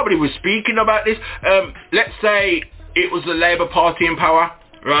 I can't believe we're speaking about this. Let's say it was the Labour Party in power.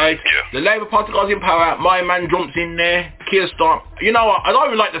 Right? Yeah. The Labour Party goes in power, my man jumps in there, Keir Starmer. You know what? I don't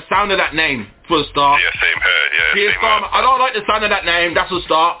even like the sound of that name, for a start. Yeah, same here, yeah. Keir Starmer, I don't like the sound of that name, that's a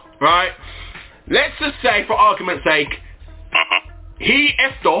start, right? Let's just say, for argument's sake, he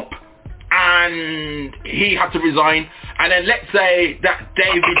effed up, and he had to resign, and then let's say that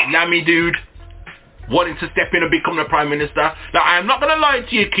David Lammy dude wanted to step in and become the Prime Minister. Now, I'm not going to lie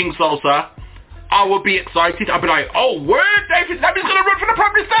to you, King Sosa. I would be excited. I'd be like, oh, word, David Lammy's going to run for the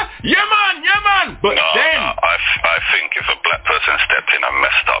Prime Minister? Yeah, man. But then... I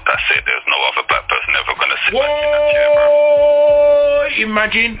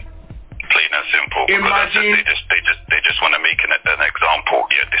Imagine. Plain and simple. Imagine. They just want to make an example.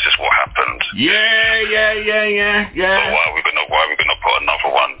 Yeah, this is what happened. Yeah. So why are we gonna put another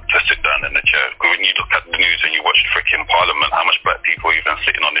one to sit down in the chair? Because when you look at the news and you watch freaking Parliament, how much black people are even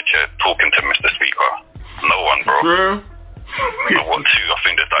sitting on the chair talking to Mr. Speaker? No one, bro. True. I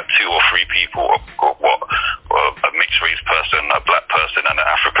think there's like 2 or 3 people. A mixed race person, a black person, and an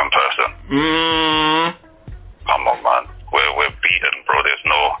African person. Come on, man. We're beaten, bro. There's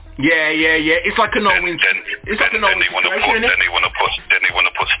no. Yeah. It's like a no-win. It's like a no-win situation. Then they want to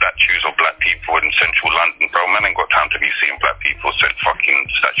put statues of black people in central London, bro. Man ain't got time to be seeing black people set fucking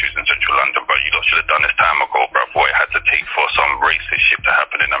statues in central London, bro. You lot should have done this time ago, bro. Boy, it had to take for some racist shit to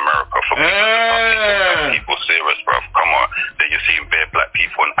happen in America for people to start taking black people serious, bro. Come on. Then you're seeing bare black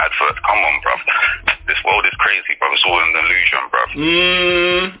people in adverts. Come on, bro. This world is crazy, bro. It's all an illusion, bro.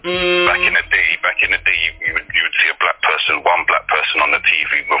 Back in the day, you would see a black person, one black person on the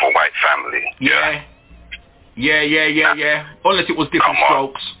TV with a white family. Yeah. Unless it was different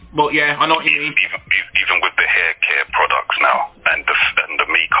strokes. But yeah, I know what you mean. Even with the hair care products now and the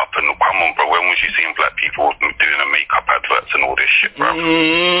makeup and come on, bro. When was you seeing black people doing the makeup adverts and all this shit, bro?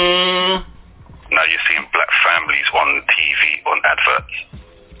 Now you're seeing black families on TV on adverts.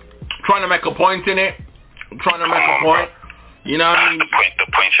 Trying to make a point in it. Trying to make a point. Bro. You know what I mean? The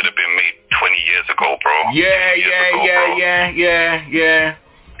point should have been made 20 years ago, bro. Yeah.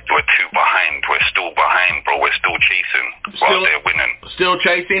 We're too behind. We're still behind, bro. We're still chasing while they're winning. Still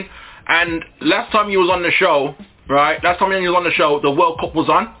chasing. And last time you was on the show, right? The World Cup was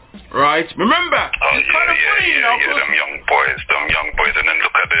on, right? Remember? Oh, yeah. Them young boys. And then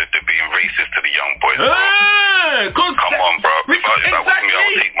look at the being racist to the young boys, bro. Come on, bro. If that was me, I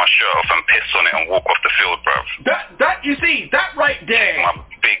would take my shirt off and piss on it and walk off the field, bro. That you see, that right there. My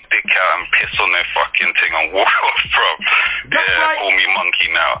big dick out and piss on their fucking thing and walk off, bro. Call me monkey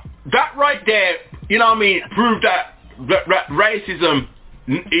now. That right there, you know what I mean, proved that racism,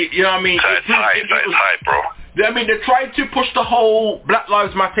 you know what I mean? It's high, bro. I mean, they tried to push the whole Black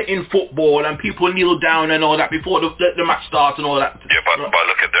Lives Matter in football and people kneel down and all that before the match starts and all that. Yeah, but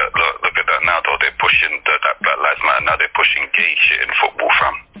look at that now, though. They're pushing that Black Lives Matter. Now they're pushing gay shit in football,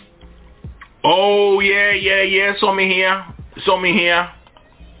 fam. Oh, yeah. Saw me here.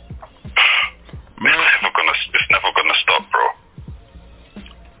 Man. It's never gonna stop, bro.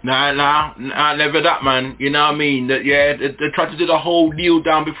 Nah, never that, man. You know what I mean? They tried to do the whole kneel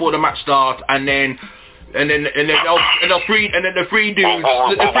down before the match starts, and then the free dudes.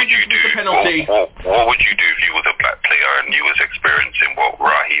 What would you do? What would you do if you was a black player and you was experiencing what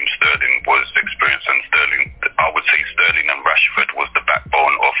Raheem Sterling was experiencing? I would say Sterling and Rashford was the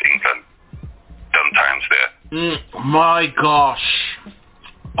backbone of England. Them times there. My gosh.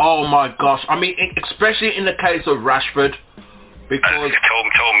 Oh my gosh. I mean, especially in the case of Rashford. Because tell me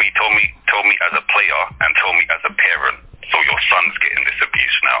as a player and tell me as a parent. So your son's getting this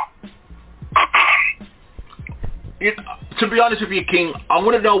abuse now. To be honest with you, King, I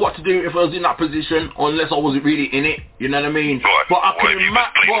wouldn't know what to do if I was in that position unless I was really in it. You know what I mean? But I can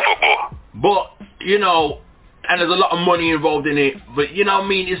imagine. But you know, and there's a lot of money involved in it. But you know what I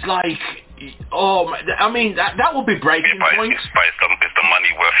mean? It's like, I mean that would be breaking points. Is the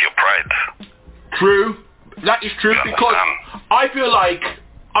money worth your pride? True. That is true, because I feel like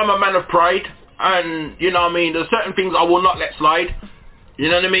I'm a man of pride, and you know what I mean, there's certain things I will not let slide. You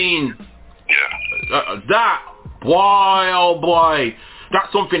know what I mean? Yeah. Boy, that's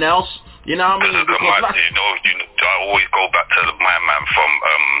something else. You know what I mean? I always go back to my man from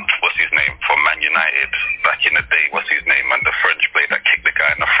what's his name, from Man United back in the day. What's his name? And the French player that kicked the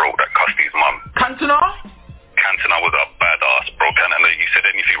guy in the throat that cussed his mum. Cantona was a badass, bro. Cantona, you said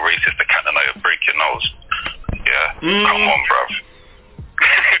anything racist to Cantona, you'll break your nose. Yeah, come on, bruv.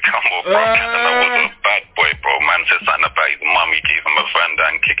 Come on, bro. Cantona was a bad boy, bro. Man said something about his mum. He gave him a Van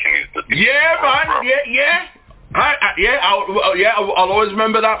Damme kicking his. I'll always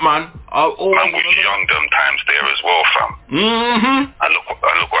remember that, man. Man was young them times there as well, fam. And look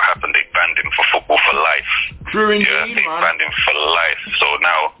what happened. They banned him for football for life. True indeed, yeah, they banned him for life. So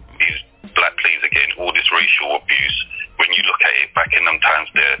now these black players are getting all this racial abuse. When you look at it, back in them times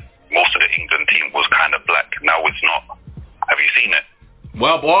there, most of the England team was kind of black. Now it's not. Have you seen it?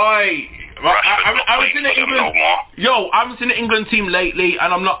 Well, boy, I haven't seen the England. I haven't seen the England team lately,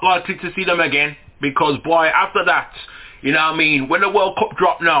 and I'm not likely to see them again because, boy, after that, you know what I mean. When the World Cup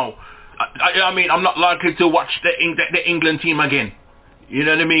dropped now, I'm not likely to watch the England team again. You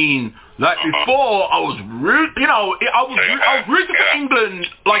know what I mean? Like before, I was root, you know, I was rooting for England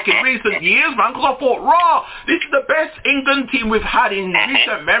like in recent years, man, because I thought, raw, this is the best England team we've had in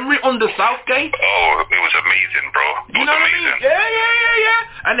recent memory under Southgate. Oh, it was amazing, bro. You know what I mean?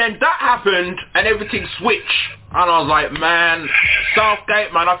 Yeah. And then that happened, and everything switched, and I was like, man,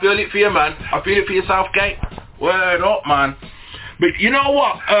 Southgate, man, I feel it for you, man. I feel it for you, Southgate. Word up, man. But you know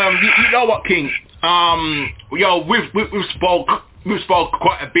what? You know what, King? Yo, we've spoke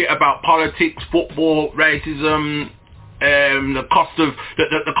quite a bit about politics, football, racism, the cost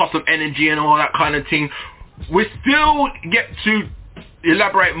of energy and all that kind of thing. We still get to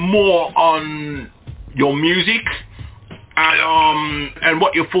elaborate more on your music and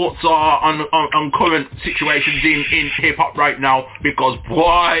what your thoughts are on current situations in hip hop right now, because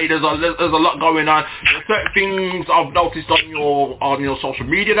boy, there's a lot going on. There's certain things I've noticed on your social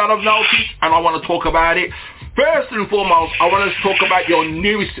media that I've noticed, and I want to talk about it. First and foremost, I want to talk about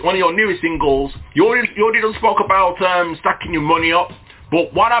one of your newest singles. You already spoke about stacking your money up,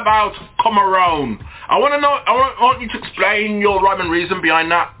 but what about Come Around? I want you to explain your rhyme and reason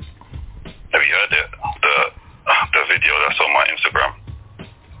behind that. Have you heard it? The video that's on my Instagram.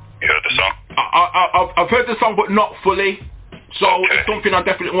 You heard the song? I've heard the song, but not fully. So it's something I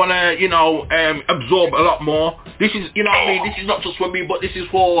definitely want to, absorb a lot more. This is, what I mean, this is not just for me, but this is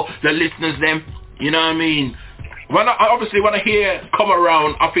for the listeners, them. You know what I mean? When I hear Come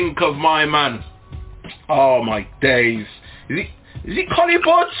Around, I think of my man. Oh my days. Is it Collie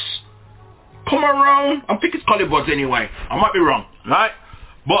Buds? Come Around? I think it's Collie Buds anyway. I might be wrong, right?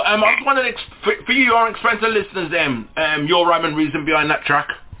 But I just wanted to, for you, or explain to the listeners them, your rhyme and reason behind that track.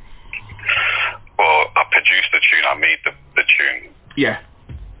 Well, I produced the tune, I made the tune. Yeah.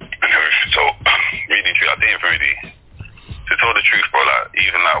 So, really, I didn't even really, to tell the truth, bro, like,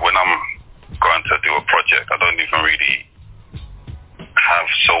 even like when I'm going to do a project, I don't even really have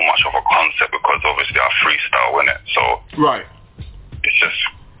so much of a concept, because obviously I freestyle in it. So, right. It's just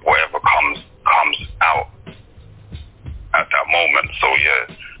whatever comes out at that moment. So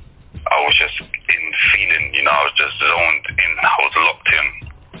yeah, I was just in feeling, I was just zoned in, I was locked in,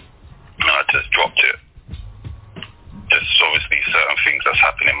 and I just dropped it. Just obviously certain things that's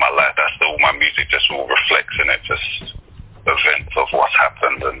happened in my life, that's all my music just all reflects in it, just events of what's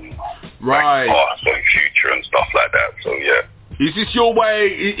happened and right, like past and future and stuff like that. So yeah. Is this your way,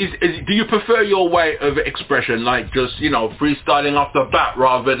 do you prefer your way of expression, like just, freestyling off the bat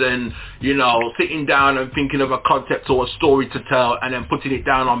rather than, sitting down and thinking of a concept or a story to tell and then putting it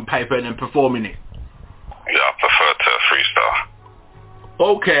down on paper and then performing it? Yeah, I prefer to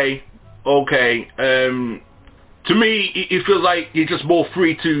freestyle. Okay. To me, it feels like you're just more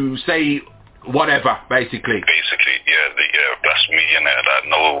free to say whatever, basically. Basically, yeah, that's me in there, that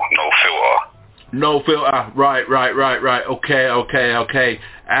no filter. No filter, right. Okay.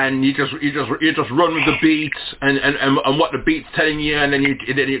 And you just run with the beats and what the beat's telling you, and then you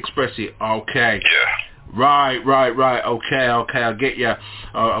express it. Okay. Yeah. Right. Okay. I get you.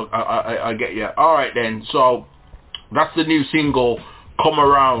 I get you. All right then. So that's the new single, Come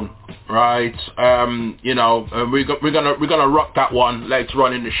Around, right? We're gonna rock that one later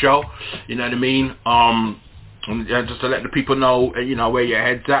on in the show. You know what I mean? Just to let the people know, where your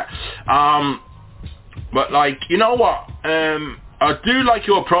head's at. But you know what? I do like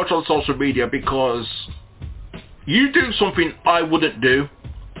your approach on social media, because you do something I wouldn't do.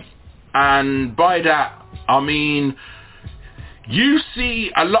 And by that, I mean, you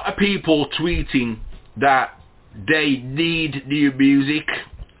see a lot of people tweeting that they need new music,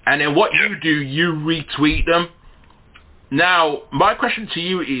 and then what you do, you retweet them. Now, my question to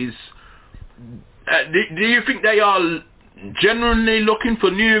you is, do you think they are genuinely looking for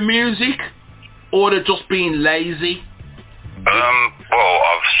new music, or they're just being lazy? Well,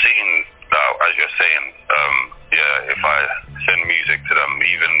 I've seen that, as you're saying, if I send music to them,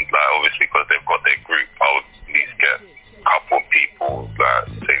 even obviously because they've got their group, I'll at least get a couple of people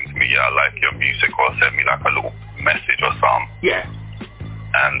saying to me, I like your music, or send me a little message or something. Yeah.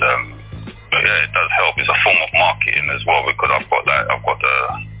 And it does help. It's a form of marketing as well, because I've got the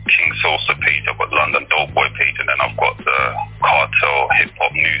King SOSA page, I've got London Dope Boy page, and then I've got the Cartel Hip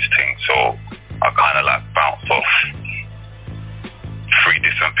Hop News thing. So I kind of bounce off 3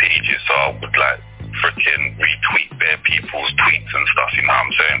 different pages, so I would freaking retweet their people's tweets and stuff, you know what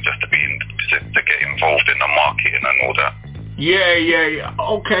I'm saying, just to get involved in the marketing and all that. Yeah.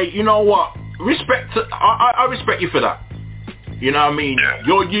 Okay, you know what? I respect you for that. You know what I mean? Yeah.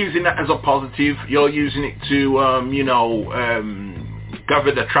 You're using that as a positive. You're using it to,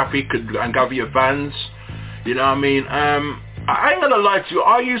 gather the traffic and gather your fans. You know what I mean? I ain't gonna lie to you.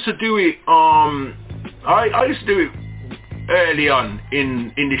 I used to do it. I used to do it early on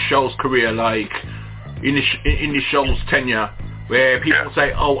in the show's career, like in the show's tenure, where people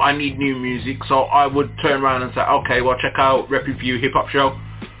say, oh, I need new music, so I would turn around and say, okay, well, check out RePPiN4U Hip Hop Show.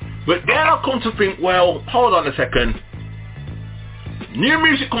 But then I come to think, well, hold on a second. New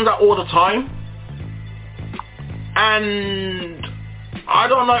music comes out all the time, and I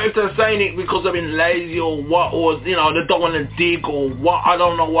don't know if they're saying it because they've been lazy or what, or they don't want to dig or what. I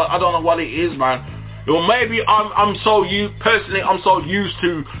don't know what it is, man. Or maybe I'm so used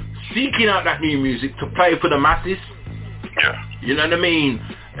to seeking out that new music to play for the masses. Yeah. You know what I mean?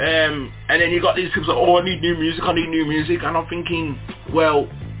 And then you got these people say, oh, I need new music, and I'm thinking, well,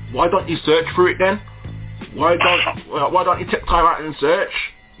 why don't you search for it then? Why don't you take time out and search?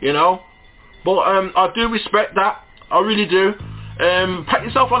 But I do respect that. I really do. Pat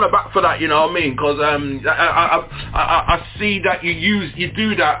yourself on the back for that, you know what I mean? Because I see that you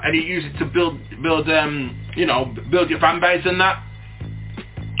do that, and you use it to build your fan base and that.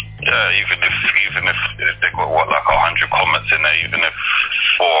 Yeah, even if they got like 100 comments in there, even if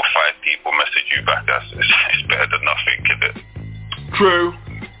 4 or 5 people message you back, it's better than nothing, isn't it? True.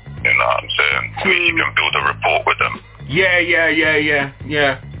 You know what I'm saying? I mean, you can build a rapport with them. Yeah.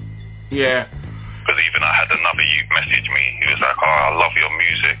 Because even I had another youth message me. He was like, oh, I love your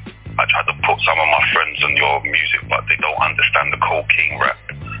music. I tried to put some of my friends on your music, but they don't understand the Cold King rap.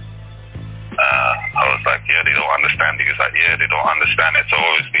 I was like, yeah, they don't understand it. He was like, yeah, they don't understand it. So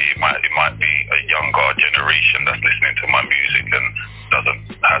obviously it might be a younger generation that's listening to my music and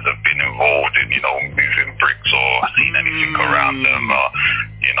hasn't been involved in, moving bricks or seen anything around them, or,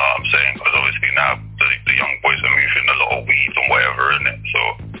 you know what I'm saying? Because obviously now the young boys are moving a lot of weed and whatever in it. So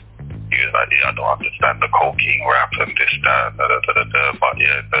he was like, yeah, I don't understand the Cold King rap and this, that, but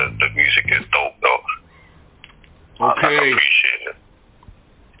yeah, the music is dope though. Okay. I appreciate it.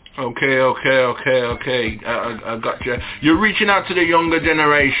 Okay. I got you. You're reaching out to the younger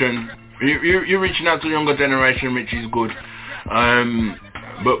generation. You're reaching out to the younger generation, which is good.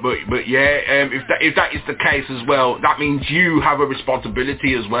 But yeah, if that is the case as well, that means you have a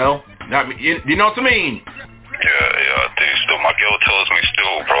responsibility as well. You know what I mean? Yeah, I do. Still, my girl tells me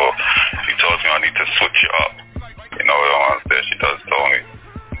still, bro. She tells me I need to switch it up. She does tell me.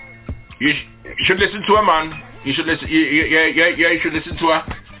 You should listen to her, man. You should listen. You should listen to her.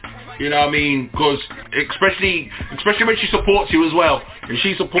 You know what I mean? Because especially when she supports you as well, and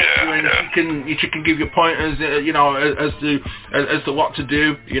she supports you, and she can give you pointers, as to what to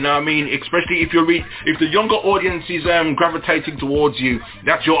do. You know what I mean? Especially if the younger audience is gravitating towards you,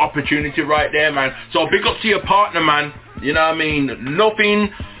 that's your opportunity right there, man. So big up to your partner, man. You know what I mean?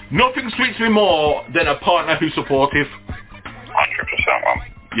 Nothing sweets me more than a partner who's supportive. 100%, man.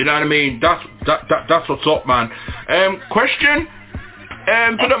 You know what I mean? That's what's up, man. Question.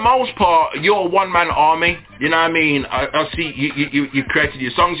 For the most part, you're a one-man army. You know what I mean? I see you created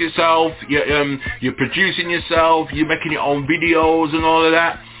your songs yourself. You're producing yourself. You're making your own videos and all of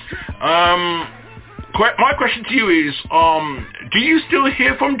that. My question to you is, do you still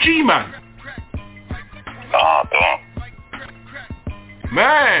hear from G-Man? No, I don't.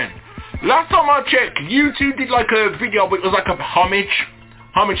 Man, last time I checked, you two did like a video, but it was like a homage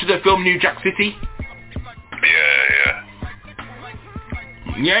to the film New Jack City. Yeah.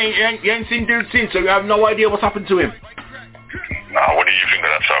 You ain't seen dude since, so you have no idea what's happened to him. Nah, what do you think of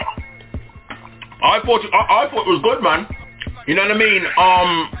that song? I thought it was good, man. You know what I mean?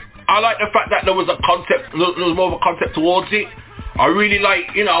 I like the fact that there was a concept, there was more of a concept towards it. I really like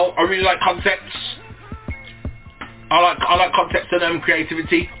concepts. I like concepts and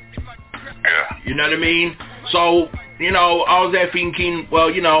creativity. Yeah. You know what I mean? So, I was there thinking, well,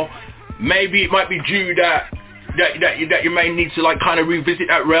 maybe it might be due that you may need to kind of revisit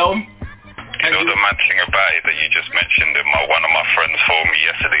that realm. The mad thing about it that you just mentioned, one of my friends phoned me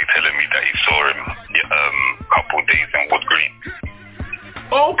yesterday telling me that he saw him a couple of days in Wood Green.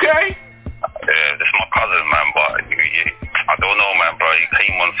 Okay. Yeah, this is my cousin, man, but I don't know, man, bro. He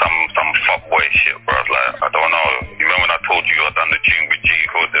came on some fuckboy shit, bro. I don't know. You remember when I told you I done the tune with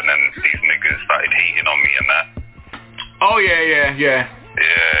G-Hood and then these niggas started hating on me and that? Oh, yeah. Yeah.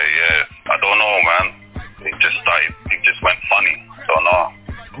 I don't know, man. It just went funny. I don't know.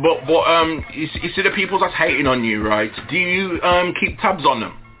 But you see the people that's hating on you, right? Do you keep tabs on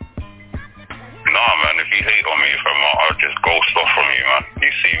them? Nah, man, if you hate on me, I'll just ghost off from you, man.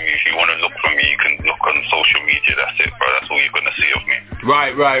 You see me, if you want to look for me, you can look on social media, that's it, bro. That's all you're going to see of me.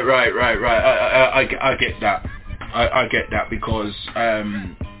 Right. I get that. I get that because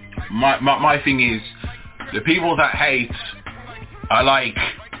my thing is, the people that hate,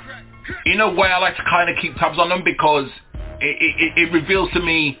 in a way I like to kind of keep tabs on them because it reveals to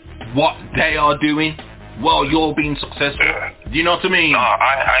me what they are doing. well, you're being successful. Yeah. Do you know what I mean? Nah,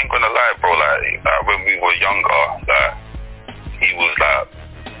 I ain't gonna lie, bro. Like when we were younger, like he was like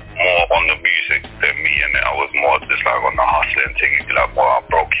more on the music than me, and I was more just like on the hustling thing. He'd be like, well,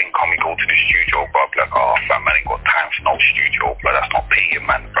 bro, King, can we go to the studio, bro? Like, oh, fam, man, ain't got time for no studio, bro. That's not paying,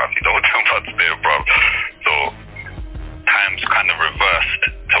 man, bro. You don't know what's there, bro. So times kind of reversed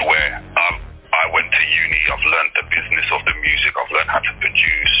to where I went to uni. I've learned the business of the music. I've learned how to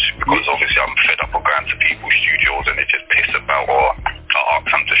produce, because obviously I'm fed up of going to people's studios and they just piss about, or I ask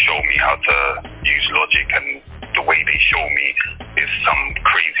them to show me how to use Logic, and the way they show me is some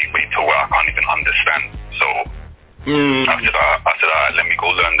crazy way to where I can't even understand. So I said, alright, let me go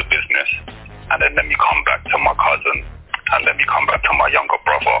learn the business, and then let me come back to my cousin, and let me come back to my younger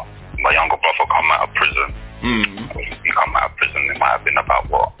brother. My younger brother come out of prison. He come out of prison, it might have been about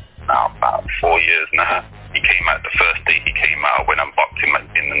 4 years now. He came out the first day he came out, when I bucked him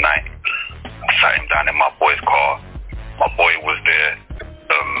in the night. I sat him down in my boy's car. My boy was there.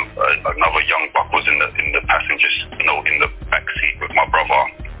 Another young buck was in the passengers, in the back seat with my brother.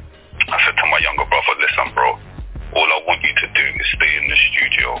 I said to my younger brother, listen, bro, all I want you to do is stay in the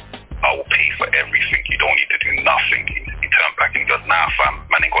studio. I will pay for everything. You don't need to do nothing. He turned back and he goes, nah, fam,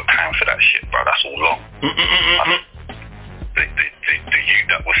 man ain't got time for that shit, bro. That's all long. The youth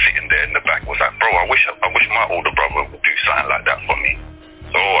that was sitting there in the back was like, bro, I wish my older brother would do something like that for me.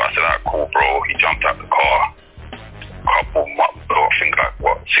 So I said, alright, cool, bro. He jumped out the car. Couple months, I think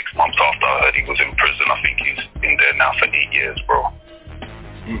 6 months after I heard he was in prison. I think he's in there now for 8 years, bro.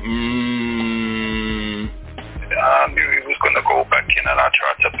 I knew he was gonna go back in, and I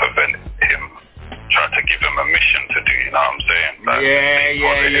tried to prevent him, tried to give him a mission to do, you know what I'm saying?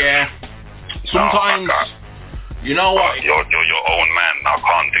 Yeah. Sometimes, you know what? You're your own man. I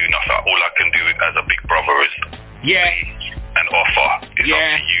can't do nothing. All I can do as a big brother is an offer. It's up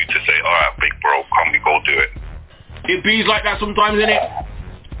to you to say, alright, big bro, can we go do it? It bees like that sometimes, innit?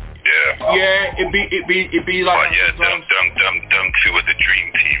 Yeah, it be like that. Yeah, them two are the dream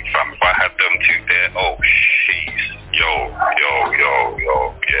team, fam. If I had them two there, oh jeez, yeah.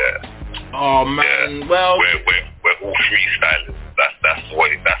 Oh man, well, we're all freestylers. That's why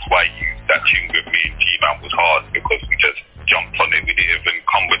that tune with me and G-Man was hard, because we just jumped on it. We didn't even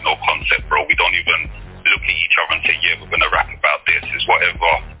come with no concept, bro. We don't even look at each other and say, yeah, we're gonna rap about this. It's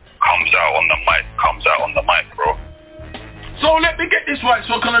whatever comes out on the mic, bro. So let me get this right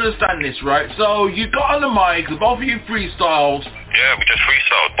so I can understand this, right? So you got on the mic, both of you freestyles. Yeah, we just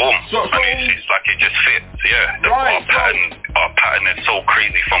freestyled, boom. And it's like it just fits, yeah. Our pattern is so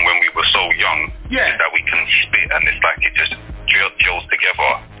crazy from when we were so young. Yeah. Is that we can spit, and it's like it just gels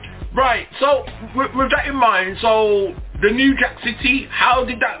together. Right, so with that in mind, so the New Jack City, how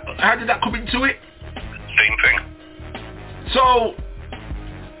did that come into it? Same thing. So,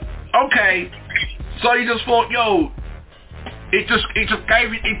 okay, so you just thought, yo, it just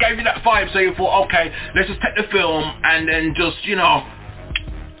gave you that vibe, so you thought, okay, let's just take the film and then just, you know,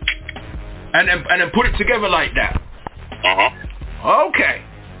 and then put it together like that. Okay,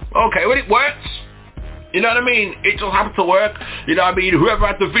 well, it works. You know what I mean? It just happened to work. You know what I mean? Whoever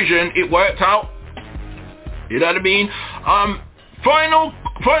had the vision, it worked out. You know what I mean? Final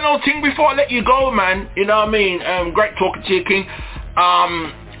thing before I let you go, man. You know what I mean? Great talking to you, King.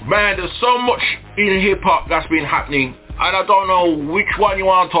 Man, there's so much in hip-hop that's been happening, and I don't know which one you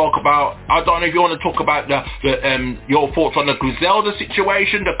want to talk about. I don't know if you want to talk about your thoughts on the Griselda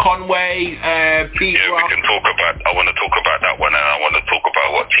situation, the Conway, Pete Yeah, we can talk about, I want to talk about that one, and I want to talk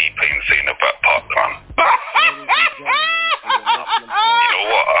about what T-Pain's saying about Parkland. You know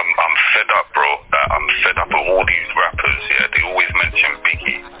what, I'm fed up, bro. I'm fed up of all these rappers, yeah, they always mention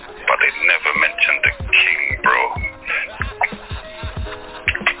Biggie, but they never mention the King, bro.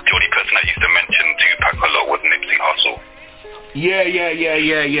 The only person that used to mention Tupac a lot was Nipsey Hussle. Yeah.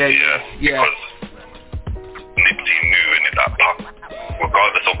 Because Nipsey knew in that Pac,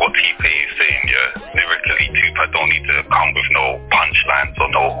 regardless of what T-Pain is saying, yeah, lyrically, Tupac don't need to come with no punchlines or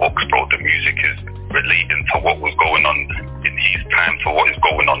no hooks, bro. The music is relating to what was going on in his time to what is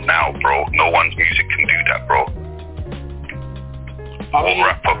going on now, bro. No one's music can do that, bro. What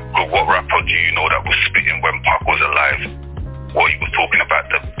rapper do you know that was spitting when Pac was alive? What he was talking about,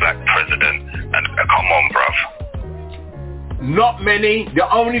 the black president, and come on, bruv. Not many. The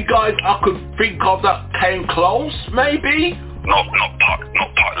only guys I could think of that came close, maybe. Not Pac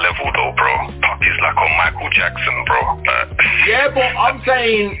level though, bro. Pac is like on Michael Jackson, bro. Yeah, but I'm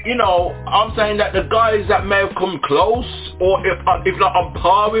saying that the guys that may have come close, or if not on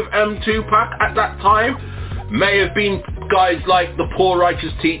par with Tupac at that time, may have been guys like the Poor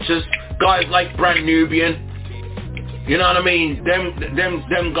Righteous Teachers, guys like Brand Nubian. You know what I mean?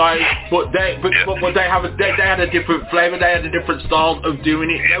 Them guys, but they had a different flavor. They had a different style of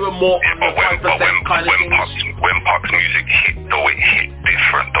doing it. They were more on the 5% kind of things. When Puck's music hit, though, it hit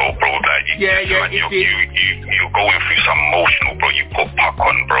different, though, bro. Like, you're going through some emotional, bro. You put Puck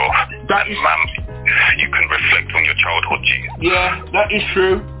on, bro. Man, you can reflect on your childhood, G. Yeah, that is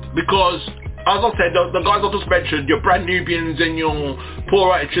true. Because, as I said, the guys I just mentioned, your Brand Nubians and your Poor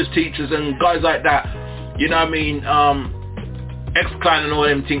Righteous Teachers and guys like that. You know what I mean? X-Clan and all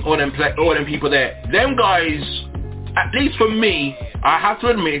them people there. Them guys, at least for me, I have to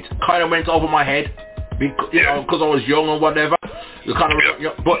admit, kind of went over my head. Because I was young or whatever.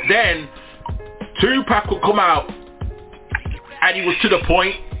 But then, Tupac would come out, and he was to the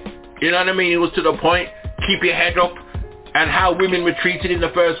point. You know what I mean? He was to the point. Keep your head up. And how women were treated in the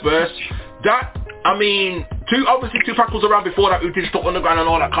first verse. That, I mean, obviously Tupac was around before that, who did Stuck Underground and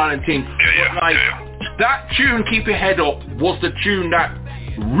all that kind of thing. That tune, Keep Your Head Up, was the tune that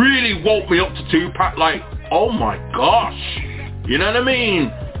really woke me up to Tupac. Like, oh my gosh. You know what I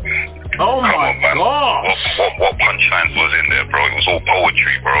mean? Oh my gosh. What punchlines was in there, bro? It was all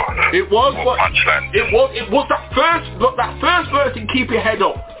poetry, bro. It was that first verse in Keep Your Head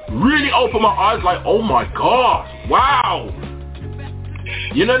Up really opened my eyes. Like, oh my god, wow.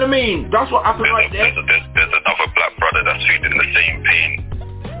 You know what I mean? That's what happened right there. There's another black brother that's feeling the same pain.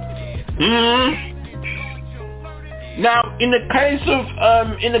 Now, in the case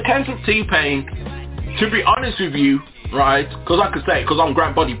of T-Pain, to be honest with you, right? Because I could say, because I'm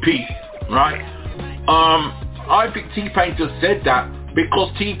Grand Body P, right? I think T-Pain just said that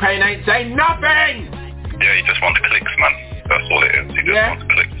because T-Pain ain't saying nothing. Yeah, he just wants clicks, man. That's all it is. He just wants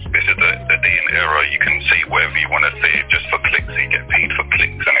clicks. This is the day and era. You can say whatever you want to say just for clicks. You get paid for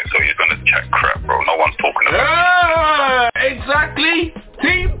clicks, innit? So he's gonna chat crap, bro. No one's talking about it. Exactly.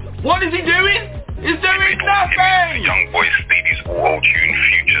 See, what is he doing? He's doing nothing. Young boy Stevie's all tune,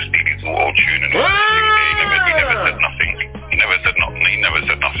 Future Stevie's all tune, and he never said nothing. He never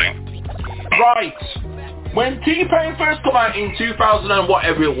said nothing. Right. When T-Pain first come out in 2000 and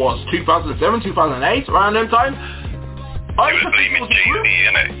whatever it was, 2007, 2008, around them time, he was blaming Jay-Z,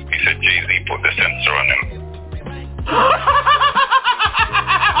 innit? He said Jay-Z put the censor on him.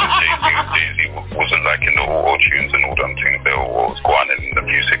 Jay-Z wasn't liking the auto-tunes and all them things. They were was going in the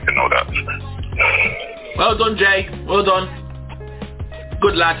music and all that. Well done, Jay. Well done.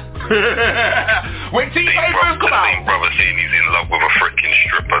 Good lad. When T-Pain first come out, same brother saying he's in love with a freaking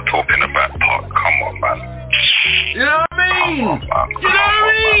stripper talking about Park. Come on, man. You know what I mean? What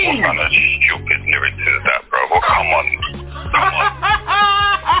kind of stupid lyrics is that, bro? Well, come on. You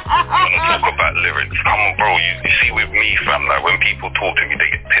wanna talk about lyrics? Come on, bro. You see with me, fam, like when people talk to me, they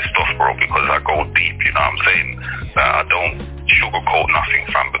get pissed off, bro, because I go deep, you know what I'm saying? I don't sugarcoat nothing,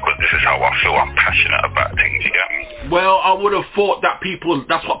 fam, because this is how I feel. I'm passionate about things, you get me? Well, I would have thought that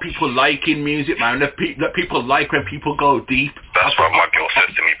that's what people like in music, man. That people like when people go deep. That's why my girl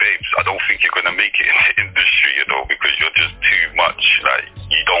says to me, babes, I don't think you're gonna make it in the industry, you know, because you're just too much, like,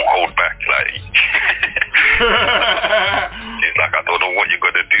 you don't hold back, like. She's like, I don't know what you're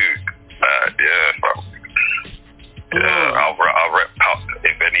gonna do. Bro. I'll rep Puck.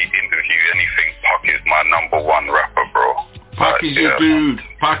 If any interview, anything, Puck is my #1 rapper, bro. Puck is your dude.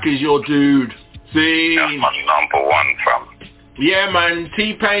 Puck is your dude. See? That's my #1, fam. Yeah, man.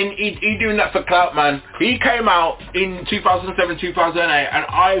 T-Pain, he doing that for clout, man. He came out in 2007, 2008, and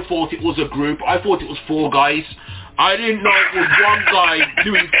I thought it was a group. I thought it was 4 guys. I didn't know it was one guy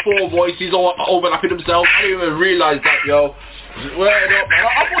doing 4 voices all overlapping themselves. I didn't even realize that, yo. Word up, man.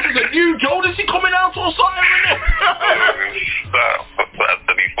 I thought it was a new Jodeci coming out or something, innit? I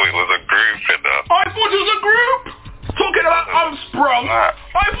thought it was a group, I thought it was a group! Talking about Sprung. I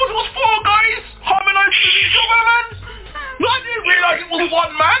thought it was 4 guys harmonizing with each other, man. I didn't realize it was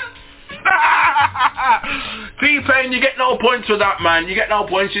one man. T-Pain, you get no points for that, man. You get no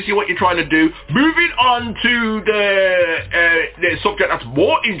points. You see what you're trying to do. Moving on to the subject that's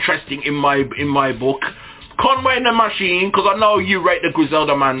more interesting in my book, Conway and the Machine, because I know you rate the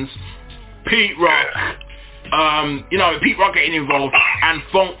Griselda mans. Pete Rock. Pete Rock getting involved, and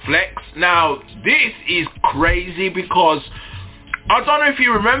Funk Flex. Now, this is crazy because I don't know if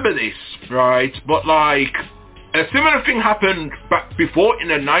you remember this, right? But like, a similar thing happened back before in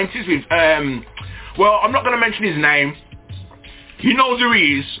the 90s with, I'm not going to mention his name. He knows who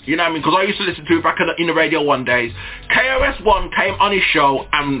he is, you know what I mean? Because I used to listen to it back in the radio one day. KOS-One came on his show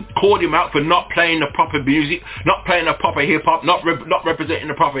and called him out for not playing the proper music, not playing the proper hip-hop, not representing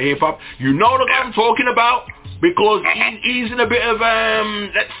the proper hip-hop. You know the guy I'm talking about? Because he's in a bit of,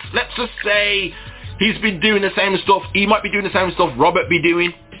 let's just say, he's been doing the same stuff. He might be doing the same stuff Robert be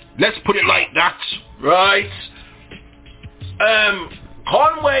doing. Let's put it like that, right?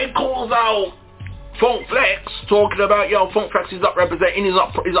 Conway calls out Funk Flex, talking about, yo, Funk Flex is not representing, he's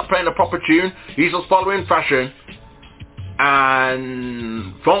not playing a proper tune, he's just following fashion.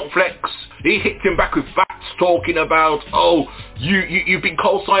 And Funk Flex, he hit him back with facts, talking about, oh, you've been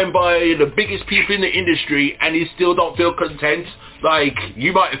co-signed by the biggest people in the industry and you still don't feel content. Like,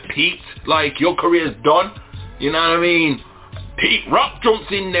 you might have peaked, like, your career's done. You know what I mean? Pete Rock jumps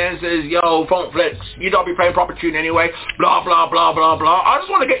in there and says, yo, Funk Flex, you don't be playing proper tune anyway, blah, blah, blah, blah, blah. I just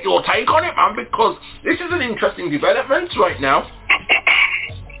want to get your take on it, man, because this is an interesting development right now.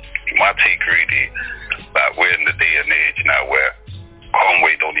 My take, really, that we're in the day and age now where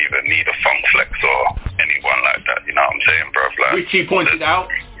Conway don't even need a Funk Flex or anyone like that, you know what I'm saying, bruv? Like, which he pointed out.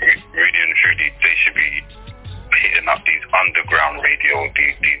 Really and truly, they should be hitting up these underground radio,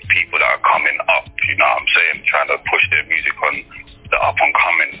 these people that are coming up, you know what I'm saying, trying to push their music on the up and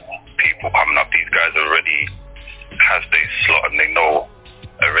coming people coming up. These guys already has their slot and they know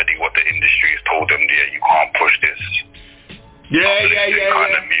already what the industry has told them. Yeah, you can't push this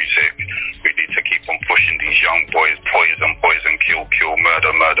kind of music. We need to keep on pushing these young boys, poison, kill,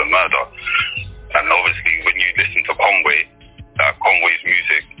 murder. And obviously when you listen to Conway's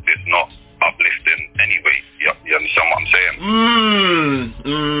music is not uplifting anyway. You understand what I'm saying?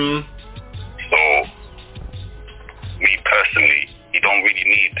 So, me personally, you don't really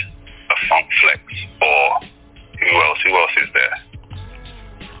need a Funk Flex or who else is there?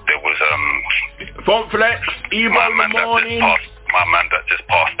 There was Funk Flex, my man that just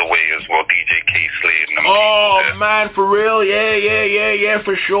passed away as well, DJ K-Slay and them people. Man, for real, yeah,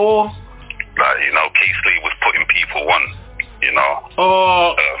 for sure. Like, you know, K-Slay was putting people on, you know.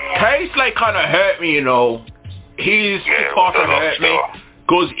 K-Slay kind of hurt me, you know. His part of hurt me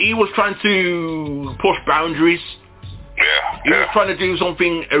because he was trying to push boundaries. He was trying to do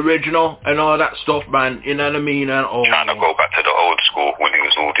something original and all that stuff, man. You know what I mean? And trying to go back to the old school when he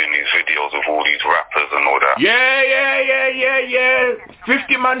was all doing these videos of all these rappers and all that. Yeah.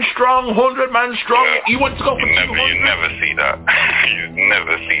 50 man strong, 100 man strong. He wants to go for 200. You never see that. You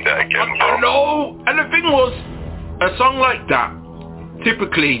never see that again, bro. No. And the thing was, a song like that,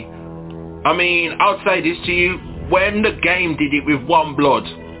 typically, I mean, I'll say this to you, when the game did it with One Blood,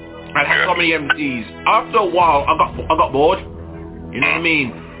 and had so many MCs, after a while, I got bored, you know what I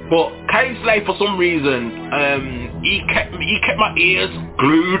mean? But K-Slay, for some reason, he kept my ears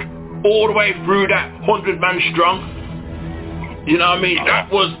glued all the way through that 100 man strong. You know what I mean?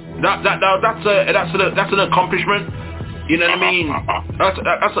 That's an accomplishment. You know what I mean?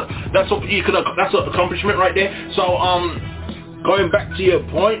 That's an accomplishment right there. So going back to your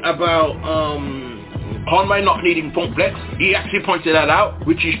point about Conway not needing Funk Flex, he actually pointed that out,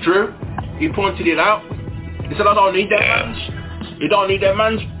 which is true. He pointed it out. He said, I don't need that mans. You don't need that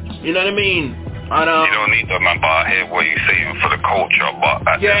mans. You know what I mean? And, you don't need that man, but I hear what you're saying for the culture, but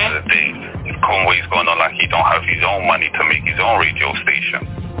at the end of the day, Conway's going on like he don't have his own money to make his own radio station.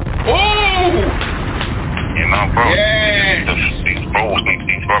 You know, bro, these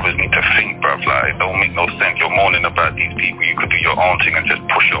brothers need to think, bro. Like, it don't make no sense. You're moaning about these people. You could do your own thing and just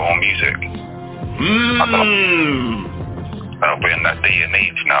push your own music. We're in that day and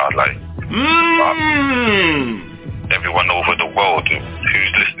age now, like, everyone over the world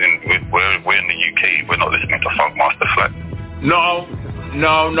who's listening, we're in the UK, we're not listening to Funkmaster Flex. No. People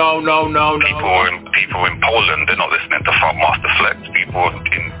in Poland, they're not listening to Funkmaster Flex. People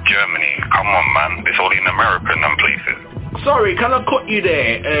in Germany, come on, man, it's only in America and them places. Sorry, can I cut you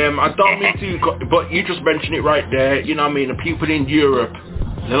there? I don't mean to, but you just mentioned it right there. You know what I mean? The people in Europe,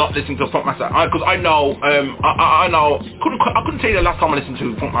 they're not listening to Funkmaster. Because I know, I know. I couldn't tell you the last time I listened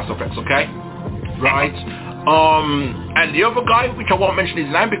to Funkmaster Flex. Okay, right. And the other guy, which I won't mention his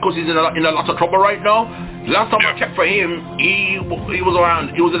name because he's in a lot of trouble right now. Last time I checked for him, he was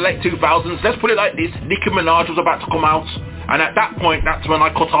around. It was the late 2000s. Let's put it like this: Nicki Minaj was about to come out, and at that point, that's when I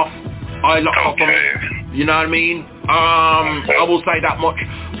cut off. I locked off on it. You know what I mean? I will say that much.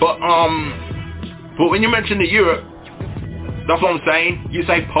 But when you mention the Europe, that's what I'm saying. You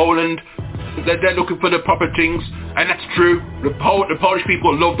say Poland, they're looking for the proper things, and that's true. The Polish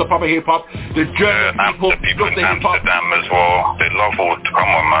people love the proper hip hop. The German people love the hip hop. Amsterdam as well. They love all. Come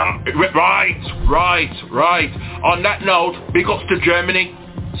on, man. Right. On that note, big ups to Germany.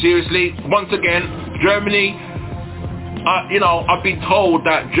 Seriously, once again, Germany. You know, I've been told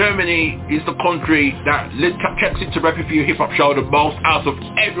that Germany is the country that checks into RePPiN4U Hip Hop Show the most out of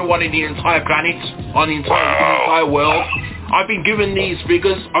everyone in the entire planet, on the entire world. I've been given these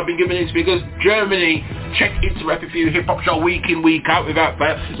figures. Germany check into RePPiN4U Hip Hop Show week in, week out without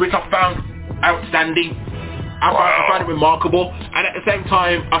fail, which I found outstanding. I find it remarkable. And at the same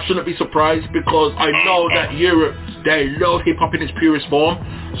time, I shouldn't be surprised because I know that Europe They love hip-hop in its purest form.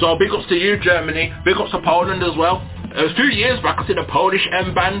 So big ups to you, Germany. Big ups to Poland as well. A few years back, I seen a Polish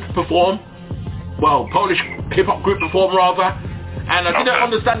band perform. Well, Polish hip-hop group perform, rather. And I didn't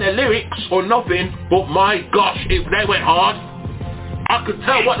understand their lyrics or nothing, but my gosh, they went hard. I could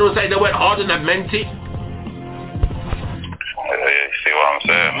tell what they were saying. They went hard and they meant it. You see what I'm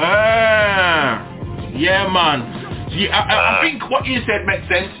saying? Yeah, man. I think what you said makes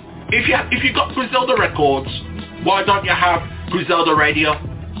sense. If you got Griselda Records, why don't you have Griselda Radio?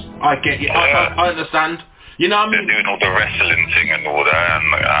 I get you. I understand. You know what I mean? They're doing all the wrestling thing and all that,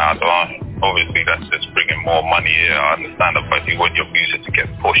 and obviously that's just bringing more money here. I understand that, but if you want your music to get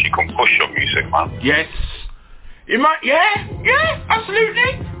pushed, you can push your music, man. Yes. It might, yeah,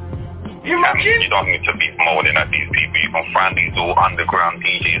 absolutely. Imagine. You don't need to be moaning at these people. You can find these all underground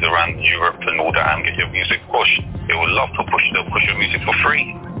DJs around Europe and all that and get your music pushed. They would love to push your music for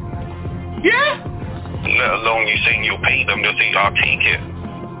free. Yeah. Let alone you saying you'll pay them, they'll say, I'll take it.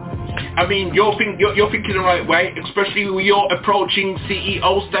 I mean, you're thinking the right way, especially when you're approaching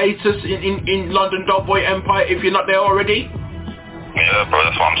CEO status in London Dogboy Empire if you're not there already. Yeah, bro,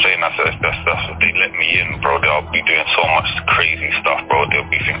 that's what I'm saying. That's they let me in, bro. They'll be doing so much crazy stuff, bro. They'll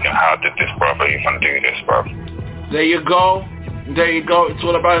be thinking, how did this brother even do this, bro? There you go. It's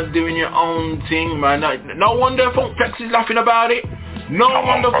all about doing your own thing, man. No wonder Funk Flex is laughing about it. No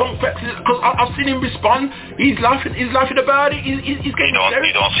wonder Funk Flex is, because I've seen him respond. He's laughing about it. He's getting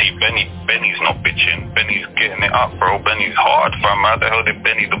You don't see Benny. Benny's not bitching. Benny's getting it up, bro. Benny's hard, fam. How the hell did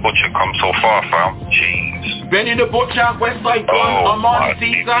Benny the Butcher come so far, fam? Jeez. Benny the Butcher, Westside Gun, Armani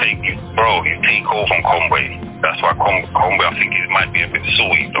Caesar. Bro, he's take over from Conway. That's why Conway, I think he might be a bit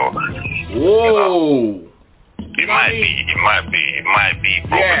sweet, though. Whoa. It might be,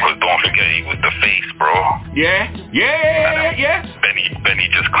 bro, because don't forget he was the face, bro. Yeah. Benny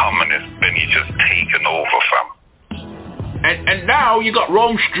just coming, Benny just taking over, fam. And now you got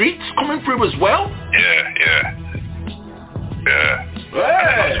Rome Streets coming through as well? Yeah.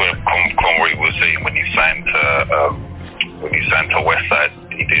 That's what Conway was saying when he signed to Westside,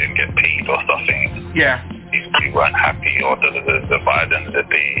 he didn't get paid or something. Yeah. He weren't happy, or the Biden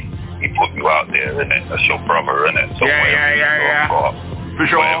that he put you out there, innit? That's your brother, innit? So yeah. For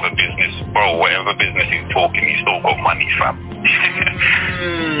sure. Whatever business he's talking, he still got money, fam.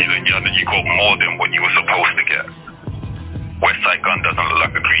 You got more than what you were supposed to get. Westside Gun doesn't look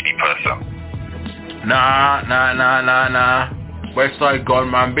like a greedy person. Nah. Westside Gun,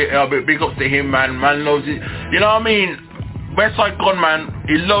 man. Big ups to him, man. Man loves it. You know what I mean? Westside Gun, man.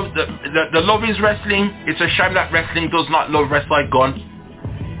 He loves the love is wrestling. It's a shame that wrestling does not love Westside Gun.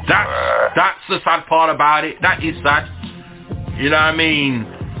 That's the sad part about it. That is sad. You know what I mean?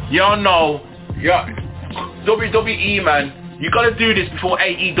 WWE, man. You gotta do this before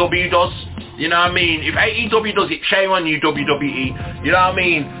AEW does. You know what I mean? If AEW does it, shame on you, WWE. You know what I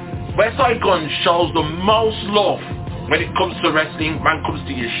mean? Westside Gun shows the most love when it comes to wrestling. Man comes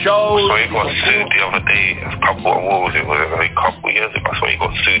to your shows. So he got sued the other day. A couple of years ago. So he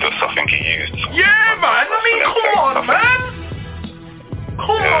got sued or something he used. Yeah, man. I mean, come on, man.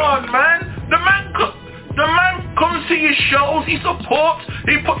 Come on, man. The man comes to your shows. He supports.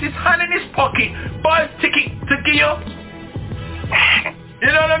 He puts his hand in his pocket, buys ticket to gear. You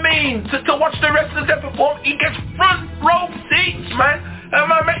know what I mean? To watch the wrestlers that perform, he gets front row seats, man. And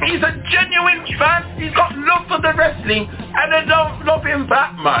man, he's a genuine fan. He's got love for the wrestling, and they don't love him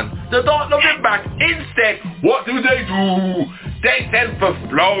back, man. They don't love him back. Instead, what do? They send for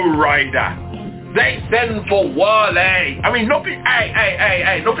Flow Rider. They send for Wale. I mean, nothing.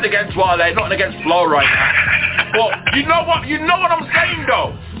 Hey, nothing against Wale, nothing against Flow Rider. But you know what? You know what I'm saying,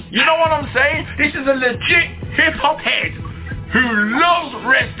 though. You know what I'm saying? This is a legit hip hop head who loves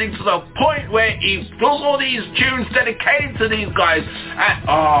wrestling to the point where he does all these tunes dedicated to these guys. And,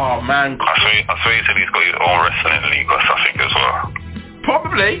 oh, man. I swear he said he's got his own wrestling league or something as well.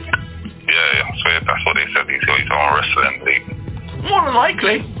 Probably. Yeah, I swear that's what they said. He's got his own wrestling league. More than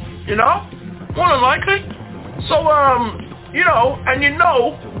likely, you know? More than likely. So,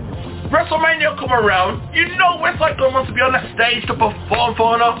 WrestleMania come around, Westside Gun wants to be on that stage to perform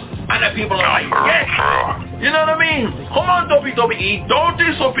for her, and the people are like, yes. You know what I mean? Come on, WWE, don't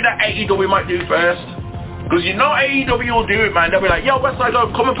do something that AEW might do first. Because you know AEW will do it, man. They'll be like, yo, Westside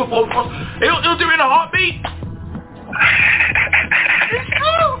Gun, come and perform for us. He'll do it in a heartbeat. It's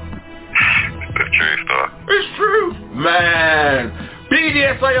true. It's true stuff. It's true. Man.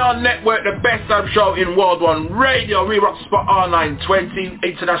 BDSIR Network, the best damn show in World 1 Radio. We rock spot R920,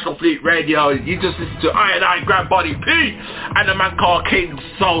 International Fleet Radio. You just listen to I Grab Body P and the man called King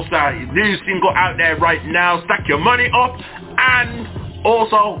SOSA. New single out there right now. Stack your money up. And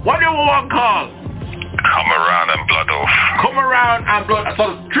also, what do you want call? Come Around and Blood Oath. Come Around and Blood Oath.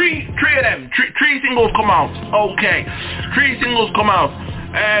 So three of them. Three singles come out. Okay. 3 singles come out.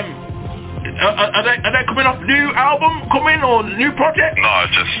 Are they coming off new album coming or new project? No,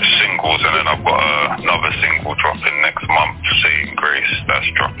 just singles, and then I've got another single dropping next month, Saying Grace. That's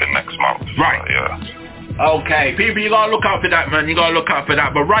dropping next month. Right. Yeah. Okay, people, you gotta look out for that, man. You gotta look out for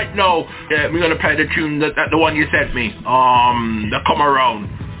that. But right now, we're gonna play the tune that the one you sent me. The Come Around.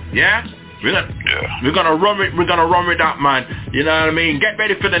 Yeah. We're gonna run with that, man. You know what I mean? Get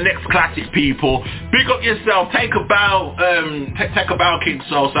ready for the next classic, people. Big up yourself. Take a bow, King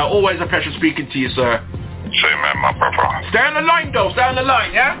Sosa. Always a pleasure speaking to you, sir. Same, man, my brother. Stay on the line, though. Stay on the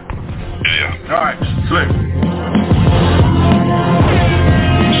line, yeah? Yeah. All right, sweet.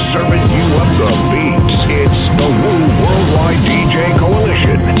 Serving you up the beats. It's the Woo Worldwide DJ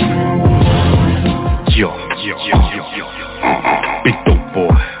Coalition. Yo. Big dope boy.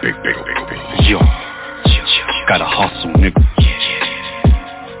 Big. Yo. Gotta hustle, nigga.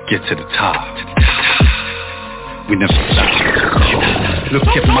 Get to the top. We never stop. Look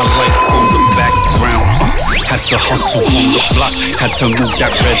at my life on the background. Had to hustle on the block. Had to move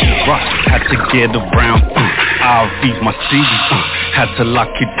that red rock. Had to get around. I'll feed my city. Had to lock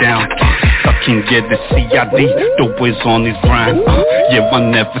it down. I can get the CID. Dope boys on his grind. Yeah, I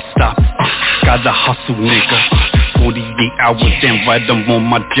never stop. Gotta hustle, nigga. 48 hours, then right, I'm on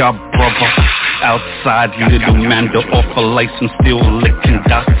my job, brother. Outside, little man, the offer license, still licking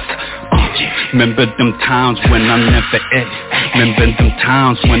dots. Remember them times when I never ate. Remember them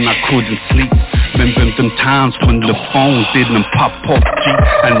times when I couldn't sleep. Remember them times when the phone didn't pop off, G.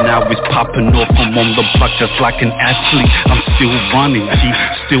 And now it's popping off, I'm on the block just like an athlete. I'm still running, G,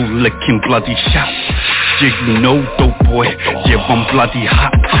 still licking bloody shots. Yeah, you know, dope boy, yeah, I'm bloody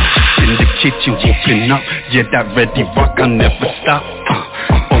hot. In the kitchen, whooping up, yeah, that ready rock, I never stop.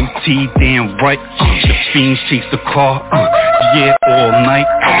 OT, damn right, the fiends chase the car, yeah, all night.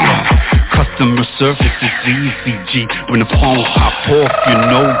 Customer service is easy, G. When the phone pop off, you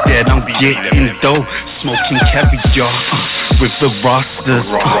know that I'm getting dough. Smoking caviar with the rosters.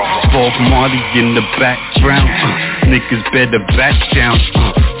 Bob Marley in the background. Niggas better back down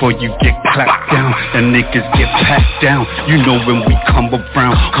before you get clapped down. And niggas get packed down. You know when we come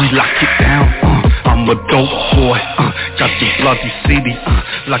around, we lock it down. I'm a dope boy, got the bloody city,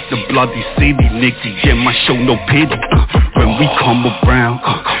 like the bloody city, nigga, yeah, my show no pity, when we come around,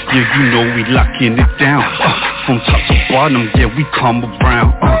 yeah, you know we locking it down, from top to bottom, yeah, we come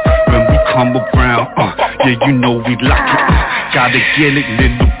around, when we come around, yeah, you know we lock it, gotta get it,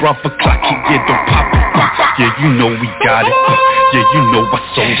 little brother, clock it, yeah, don't pop it, yeah, you know we got it, yeah, you know I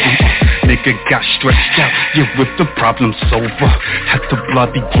sold it, nigga got stretched out, yeah, with the problem solver, had to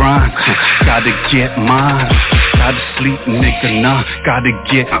bloody grind, gotta get mine, gotta sleep, nigga, nah, gotta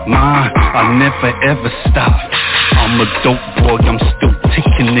get mine, I never ever stop, I'm a dope boy, I'm still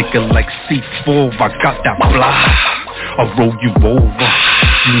ticking, nigga, like C4, I got that block, I'll roll you over,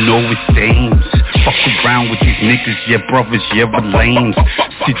 you know it's Dames, fuck around with these niggas, yeah, brothers, yeah, we're lames,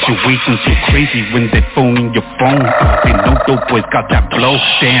 situations get crazy when they phoning your phone, they know dope boys got that blow,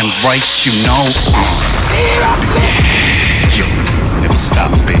 damn right, you know, yo, never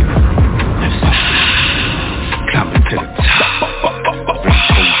stop, baby. Climbing to the top.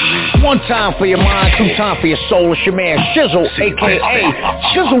 One time for your mind, two time for your soul. It's your man Shizzle, a.k.a.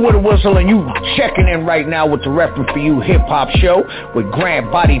 Shizzle with a Whistle, and you checking in right now with the RePPiN4U hip-hop show with Grand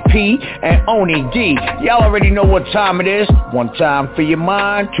Body P and Oni D. Y'all already know what time it is. One time for your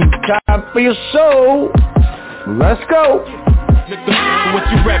mind, two time for your soul. Let's go. What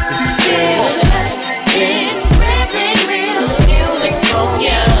you reppin'?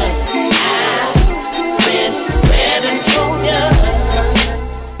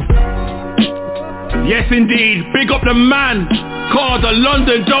 Yes, indeed. Big up the man called the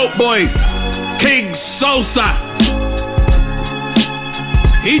London Dope Boy, King Sosa.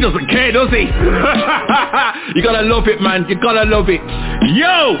 He doesn't care, does he? You gotta love it, man. You gotta love it.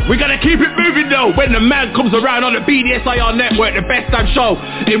 Yo, we gotta keep it moving though. When the man comes around on the BDSIR network, the best damn show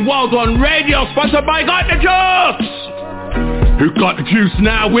in Wild One Radio, sponsored by Got the Juice. Who got the juice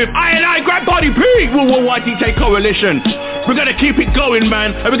now with I Grand Body P, Worldwide DJ Coalition. We're gonna keep it going,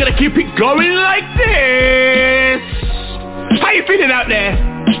 man, and we're gonna keep it going like this. How you feeling out there?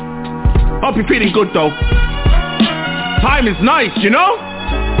 Hope you're feeling good though. Time is nice, you know?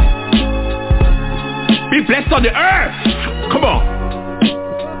 Be blessed on the earth. Come on.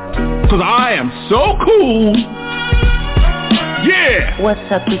 Cause I am so cool. Yeah!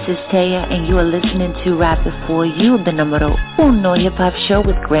 What's up, this is Taya, and you are listening to RePPiN4U, the numero uno hip-hop show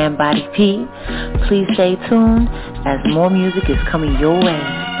with Grand Body P. Please stay tuned, as more music is coming your way.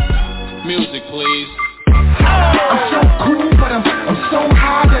 Music, please.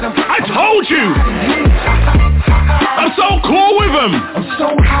 attitude. I'm so cool with them. I'm so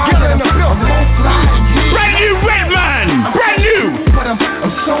high that I'm more fly than you. Brand new Redman, brand new. But I'm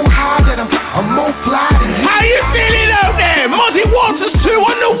so high that I'm more fly than you. How you feeling out there? Mozzie Waters 2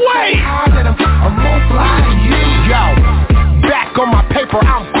 on the way. High that I'm more fly than you. Yo, back on my paper,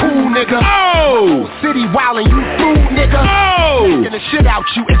 I'm cool, nigga. Oh, city wildin', you fool, nigga. Oh, taking the shit out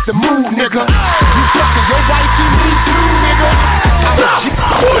you, it's the mood, nigga. You fucking your wife, you me too, nigga. I'm a G.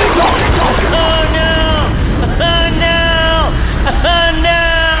 Oh no.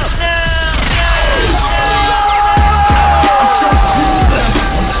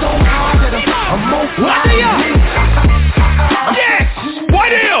 What are you? Yes!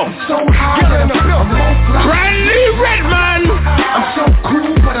 What are Brand new Redman! I'm so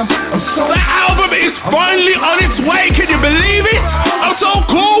cool, but I'm so the album is finally on its way, can you believe it? I'm so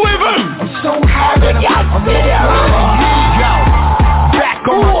cool with him! I'm so high that I'm yo, back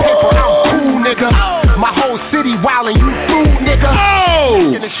on my paper, I'm cool, nigga. My whole city wildin', you fool, nigga.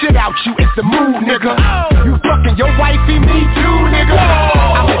 Oh! Taking the shit out you, it's the mood, nigga. You fucking your wifey, me too, nigga.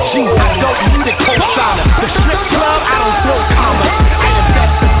 I'm a G, I don't need a co-signer. The strip club, I don't throw commas. I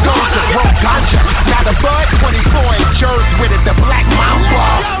invest in guns to grow ganja. Now the bud 24 and jerks with it, the black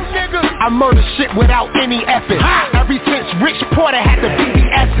mamba. I murder shit without any effort. Ever since Rich Porta had the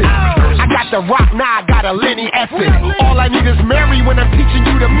BDSIR. I got the rock, now I got a Lenny Essence. All I need is Mary when I'm teaching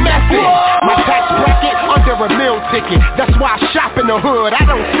you the method. My tax bracket under a meal ticket. That's why I shop in the hood, I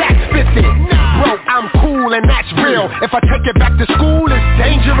don't sack spit it. Bro, I'm cool and that's real. If I take it back to school, it's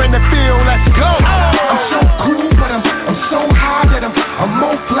danger in the field, let's go. I'm so cool, but I'm so high that I'm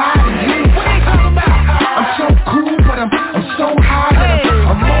more fly than you. I'm so cool, but I'm so high that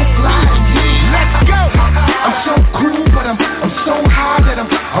I'm more fly than you. Let's go. I'm so cool, but I'm so high that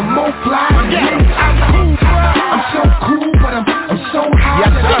I'm more fly than you. I'm cool, bro. I'm so cool, but I'm so high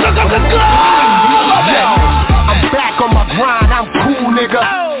that I'm more fly than you. I'm back on my grind, I'm cool, nigga.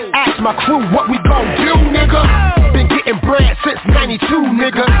 Ask my crew what we gon' do, nigga. Been getting bread since 92,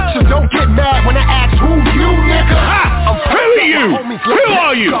 nigga. So don't get mad when I ask who you, nigga. Who are you? Who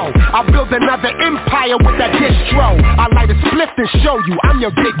are you? I'll build another empire with that distro. I light a spliff and show you I'm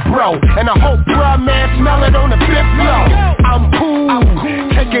your big bro. And I hope bruh man smell it on the fifth floor. I'm cool,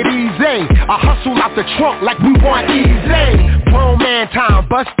 take it easy. I hustle out the trunk like we want easy. Grown man time,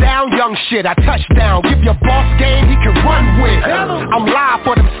 bust down young shit. I touch down, give your boss game he can run with. I'm live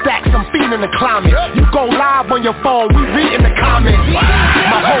for them stacks, I'm feeling the climate. You go live on your phone, we reading the comments.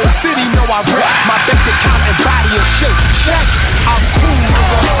 My whole city know I rap. My bank account and body and shape. Check, I'm cool,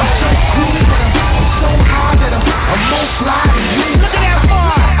 nigga. I'm so cool, but I'm so high that I'm more fly than you. Look at that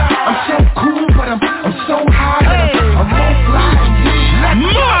bar. I'm so cool, but I'm so high that I'm more fly than you.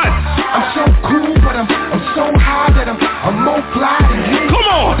 Mud! I'm so cool, but I'm so high that I'm more fly than you. Come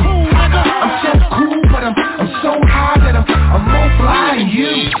on! I'm so cool, but I'm so high that I'm more fly than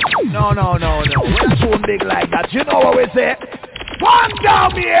you. No. We're not so big like that. You know what we say? One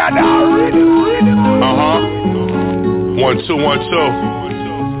down here now. Uh-huh. 1, 2, 1, 2.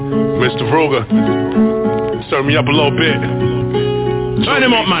 Mr. Ruger, serve me up a little bit. Turn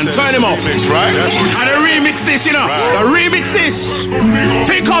him up, man. Turn him up. Mix, right? And the remix this, you know. The remix this.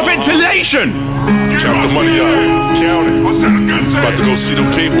 Pick up ventilation. Chop the money up. Count it. About to go see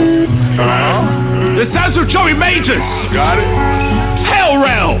them people. Uh-huh. The sounds of Joey Majors. Got it.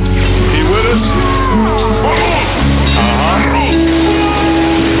 RELL. He with us?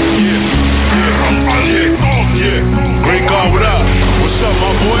 Yeah. Great God, what up? What's up,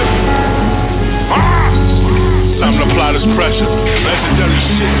 my boy? Time to apply this pressure. Legendary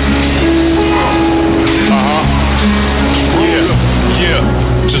shit. Yeah.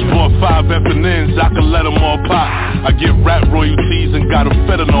 Just bought 5 FNNs, I can let them all pop. I get rap royalties and got them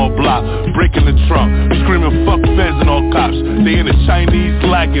fed on all block. Breaking the trunk, screaming fuck feds and all cops. They in the Chinese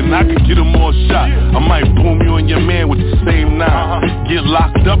lacking, I could get them all shot. I might boom you and your man with the same 9. Get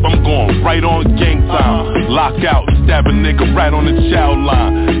locked up, I'm going right on gang time. Lock out, stab a nigga right on the child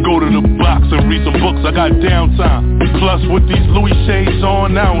line. Go to the box and read some books, I got downtime. Plus with these Louis shades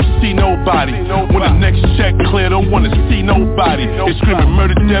on, I don't see nobody. When the next check clear, don't wanna see nobody. They screaming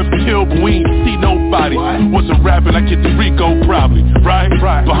murder, death, kill, but we ain't see nobody. Wasn't rapping, I get the Rico probably, right?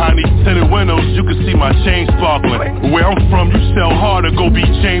 Behind these tinted windows, you can see my chain sparkling. Where I'm from, you sell harder, go be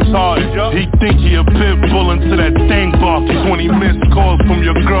James Harden. He think he a pit bull until that thing barking. 20 missed calls from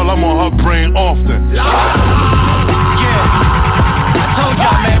your girl, I'm on her brain often. Yeah, I told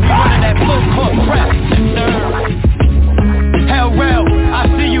y'all, man, we running that full court press. RELL,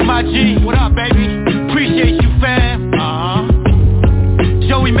 I see you, my G. What up, baby? Appreciate you, fam.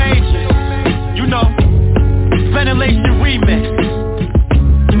 Joey Majors, you know, Ventilation Remix.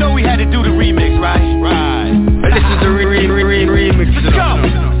 You know we had to do the remix.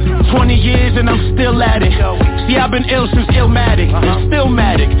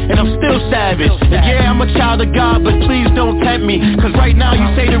 savage. And yeah, I'm a child of God, but please don't tempt me, cause right now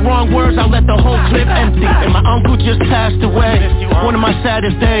you say the wrong words, I'll let the whole clip empty. And my uncle just passed away, one of my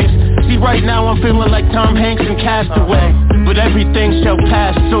saddest days. See, right now I'm feeling like Tom Hanks in Castaway, but everything shall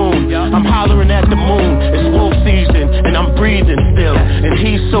pass soon. I'm hollering at the moon, it's wolf season, and I'm breathing still, and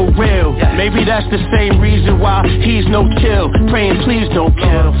he's so real. Maybe that's the same reason why he's no chill, praying please don't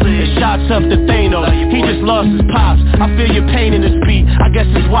kill. It shots up the Thanos, he just lost his pops. I feel your pain in this beat, I guess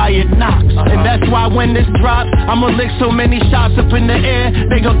it's why it knocks. And that's why when this drops, I'ma lick so many shots up in the air,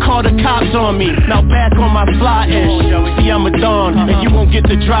 they gon' call the cops on me. Now back on my fly-ish, see I'm a don, and you won't get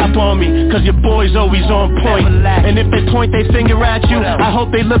the drop on me, cause your boy's always on point. And if they point their finger at you, I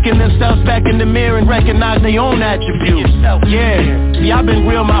hope they looking themselves back in the mirror and recognize their own attributes. Yeah, see I've been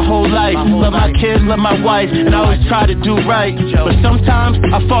real my whole life, love my kids, love my wife, and I always try to do right. But sometimes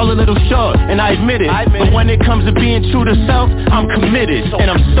I fall a little short, and I admit it. But when it comes to being true to self, I'm committed, and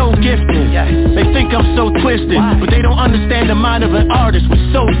I'm so gifted. They think I'm so twisted, but they don't understand the mind of an artist.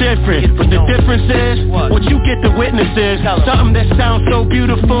 We're so different, but the difference is what you get to witness is something that sounds so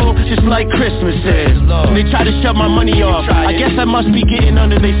beautiful, just like Christmas is. And they try to shut my money off, I guess I must be getting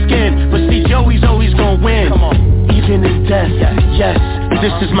under their skin. But see, Joey's always gonna win, even in death. Yes,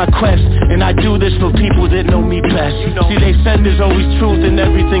 this is my quest, and I do this for people that know me best. See, they said there's always truth in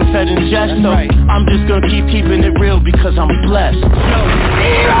everything said in jest, so I'm just gonna keep keeping it real because I'm blessed.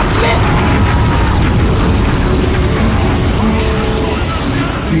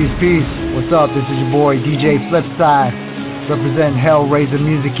 Peace, peace. What's up? This is your boy DJ Flipside, representing Hellraiser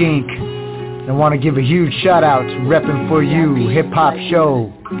Music Inc. I want to give a huge shout out to RePPiN4U Hip Hop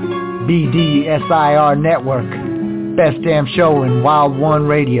Show, BDSIR Network, Best Damn Show in Wild One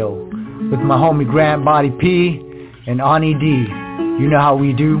Radio, with my homie Grant Body P and Ani D. You know how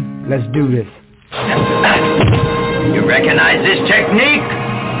we do. Let's do this. You recognize this technique?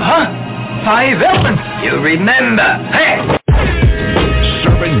 Huh? 5 elements. You remember. Hey!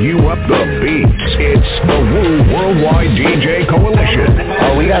 Serving you up the beats. It's the Woo Worldwide DJ Coalition.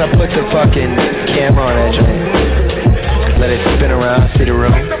 Oh, we gotta put the fucking camera on that joint. Let it spin around, see the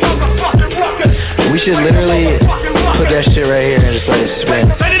room. We should literally put that shit right here and just let it spin.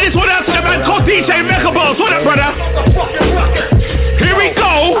 Send this one out to the man called DJ Megaballs. What up, brother? Here we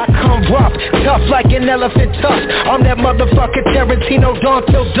go. I come rough, tough like an elephant tusk. I'm that motherfucking Tarantino Dawn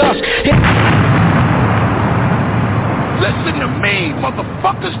till dusk. Listen to me,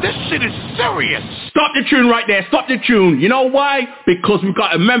 motherfuckers. This shit is serious. Stop the tune right there. Stop the tune. You know why? Because we've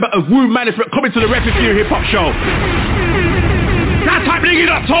got a member of Woo Management coming to the RePPiN4U Hip Hop Show. That's happening in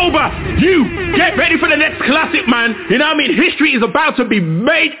October. You get ready for the next classic, man. You know what I mean? History is about to be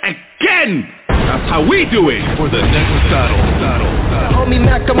made again. That's how we do it. For the next battle. Homie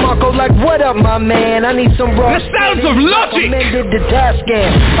Macamarco like, what up, my man? I need some raw. The sounds of Logic. Recommended the task game.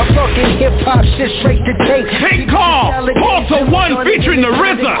 I fucking hip-hop shit straight to tape. King Kong, Porta 1 featuring the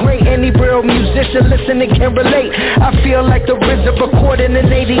RZA. Great, any real musician listening can relate. I feel like the RZA recording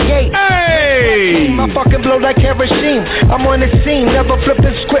in 88. Hey! My fucking blow like kerosene. I'm on the scene, never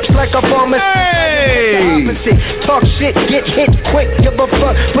flipping scripts like a pharmacist. Hey! Talk shit, get hit quick. Give a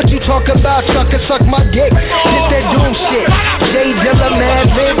fuck what you talk about, suck and suck my dick. Get that doom shit. Jay Dilla, Mad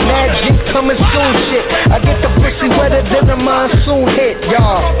Lib, Magic, coming soon shit. I get the pussy wetter than the monsoon hit,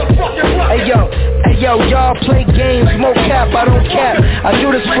 y'all. Hey yo, y'all play games, more cap, I don't cap. I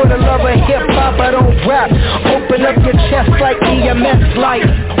do this for the love of hip hop, I don't rap. Open up your chest like EMS light.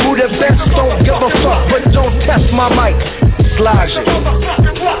 Who the best, don't give a fuck, but don't test my mic. Slide it.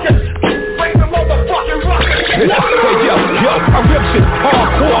 Yo, I rip shit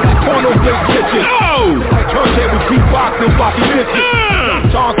hardcore, porno play kitchen. Turntable beatboxing, boxy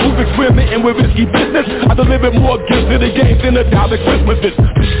bitches. Tom Cruise experimenting with risky business. I deliver more gifts to the games than $1 Christmases.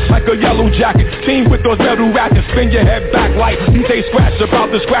 Like a yellow jacket, team with those metal rackets. Spin your head back like DJ Scratch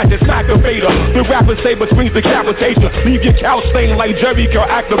about to scratch it, smack a Vader. The rapper saber screams decapitation. Leave your couch stained like Jerry Curl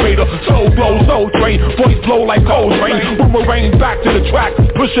activator. Soul blow, soul train, voice blow like cold rain. Boomerang back to the track,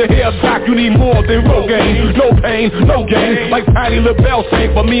 push your hair back. You need more than Rogaine. No pain, no gain. Like Patti LaBelle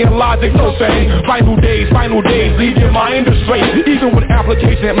saying, for me and Logic, no saying. Final days, leave your mind astray. Even with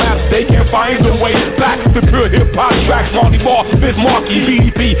application maps, they can't find a way back to pure hip-hop tracks. Ronnie Moore, Biz Markie,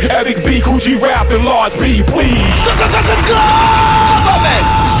 BDP, Eric B, Coogee Rap, and Large B, please.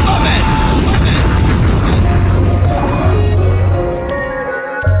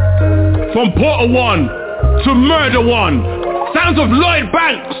 From Porta 1 to Murda 1, sounds of Lloyd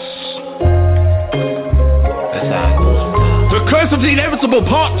Banks. The Curse of the Inevitable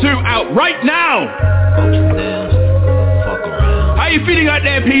Part 2 out right now. How you feeling out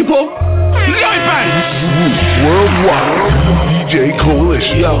there, people? Lloyd Banks. Worldwide DJ Coalition.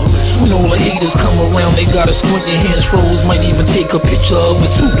 Yo, when all the haters come around, they gotta squint, your hands froze. Might even take a picture of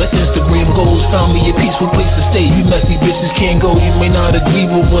it too. That's Instagram goals. Found me a peaceful place to stay. You messy bitches can't go. You may not agree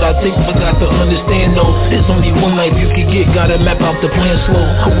with what I think, but got to understand though. There's only one life you can get. Gotta map out the plan slow.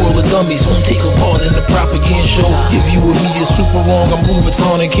 A world of dummies won't take a part in the propaganda show. If you with me, you're super wrong. I'm moving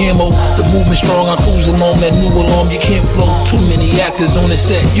on and camo. The movement strong. I cruise along that new alarm. You can't flow. Too many actors on the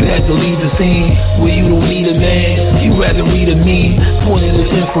set. You had to leave the scene where you don't need a man. You rather read a meme. Pointing with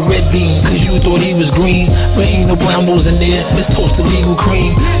infrared beam, cause you thought he was green. But ain't no brown nose in there. It's toast to legal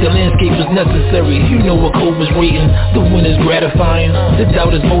cream. The landscape was necessary. You know what code was waiting. The win is gratifying. The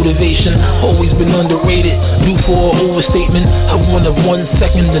doubt is motivation. Always been underrated. Due for an overstatement. A one of 1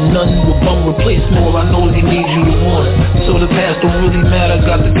 second to none with bum replacement. All I know is he needs you to win. So the past don't really matter.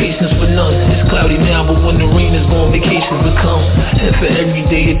 Got the patience for none. It's cloudy now, but when the rain is gone, vacations will come. And for every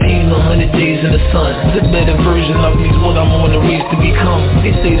day it pain 100 days in the sun. The better version of me is what I'm on the race to become.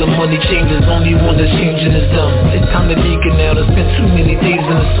 They say the money changes, only one that's changing is dumb. It's time to leak it now. To spend too many days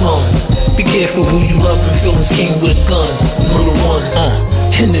in the slum. Be careful who you love and feelings came with a gun. Murder one.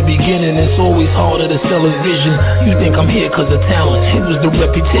 In the beginning, it's always harder to sell a vision. You think I'm here cause of talent, it was the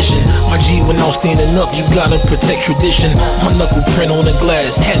repetition. My G when I was standing up, you gotta protect tradition. My knuckle print on the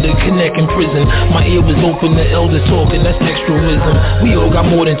glass, had to connect in prison. My ear was open to elders talking, that's extra wisdom. We all got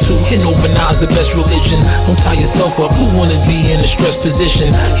more than two, and open eyes the best religion. Don't tie yourself up, who wanna be in a stress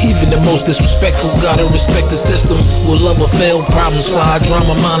position? Even the most disrespectful gotta respect the system. Will love or fail, problem slide,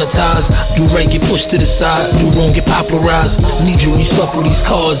 drama monetized. Do right, get pushed to the side, do wrong, get popularized. Need you reshuffle these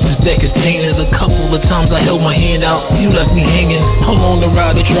cards, this deck is tainted. A couple of times I held my hand out, you left me hanging. Along the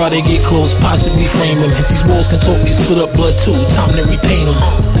ride to try to get close, possibly frame him. If these walls can talk, these split up blood too, time to repaint them.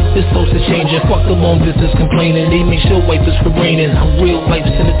 This host is changing, fuck the long distance complaining. They make sure wipers for raining, I'm real life's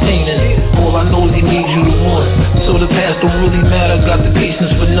entertaining. All I know is he needs you to win. So the past don't really matter, got the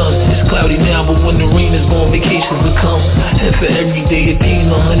patience for none. It's cloudy now, but when the rain is gone, vacations will come. And for every day it pain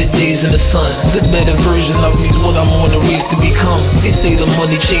 100 days in the sun. The better version of me is what I'm on the race to become. They say the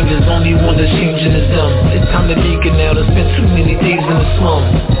money changes, only one that's changing is dumb. It's time to leak it now, to spend too many days in the slum.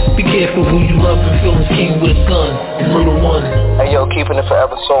 Be careful who you love and feelings came with a gun. And murder one. Hey yo, keeping it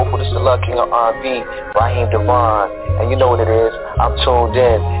forever soulful. This is the Love King of R&B, Raheem Devon. And you know what it is, I'm tuned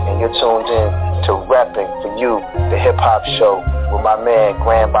in, and you're tuned in to Reppin' for You, the hip hop show with my man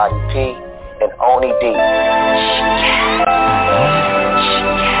Grand Body P and Oni D.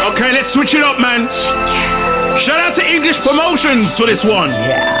 Okay, let's switch it up, man. Shout out to English Promotions for this one.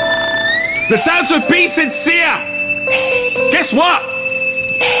 The sounds of B.SINCERE. Guess what?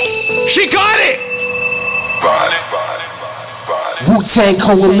 She got it. Wu-Tang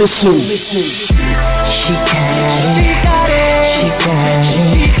Coalition. She got it.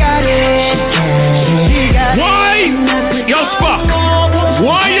 Why? Yo, Spock.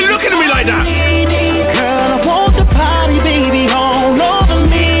 Why are you looking at me like that? Girl, I want the party, baby, all over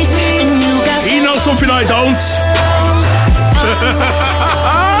me. And you got he knows something I don't.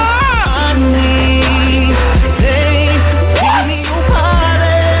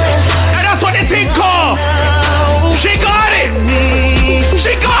 And that's what they think of. She got it.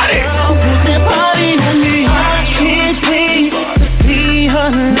 She got it. I can't wait to see her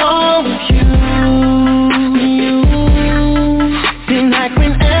love with you. Seems like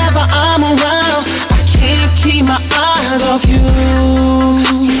whenever I'm around, I can't keep my eyes off you.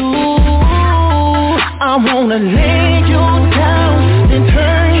 I wanna lay you down, then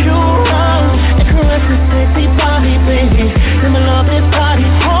turn you around and caress your sexy body, baby. Let me love this body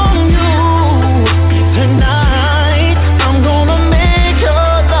on you tonight. I'm gonna make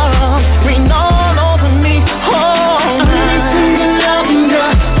your love rain all over me. Oh, I need some good loving,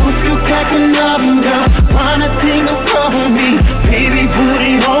 girl. Hope you cracking loving, girl. Wanna take a rub on me, baby, put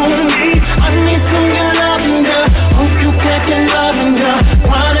it on me. I need some good loving, girl. Hope you cracking loving, girl.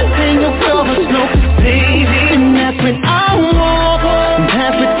 Wanna take a rub on me, baby. And that's what I want,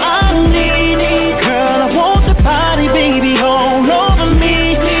 that's what I need. Girl, I want the body, baby, all over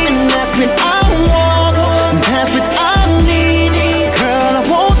me. And that's what I want, that's what I need. Girl, I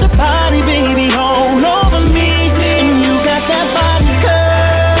want the body, baby, all over me. And you got that body,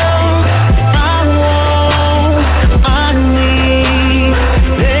 girl. I want, I need.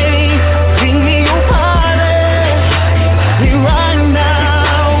 Babe, bring me your body. Be right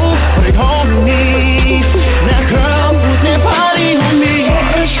now, put it on me. Now, girl, put that body on me.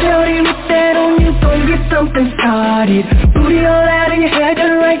 Hey, shorty, with that on you, gon' get something started. Booty all out in your head,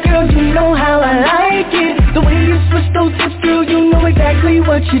 you're right, girl, you know how I like it. The way you switch those hips, girl, you know exactly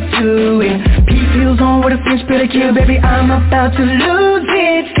what you're doing. Pink heels on with a French pedicure, baby, I'm about to lose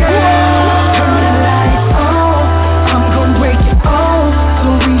it, girl. Turn the lights on, I'm gon' break it off.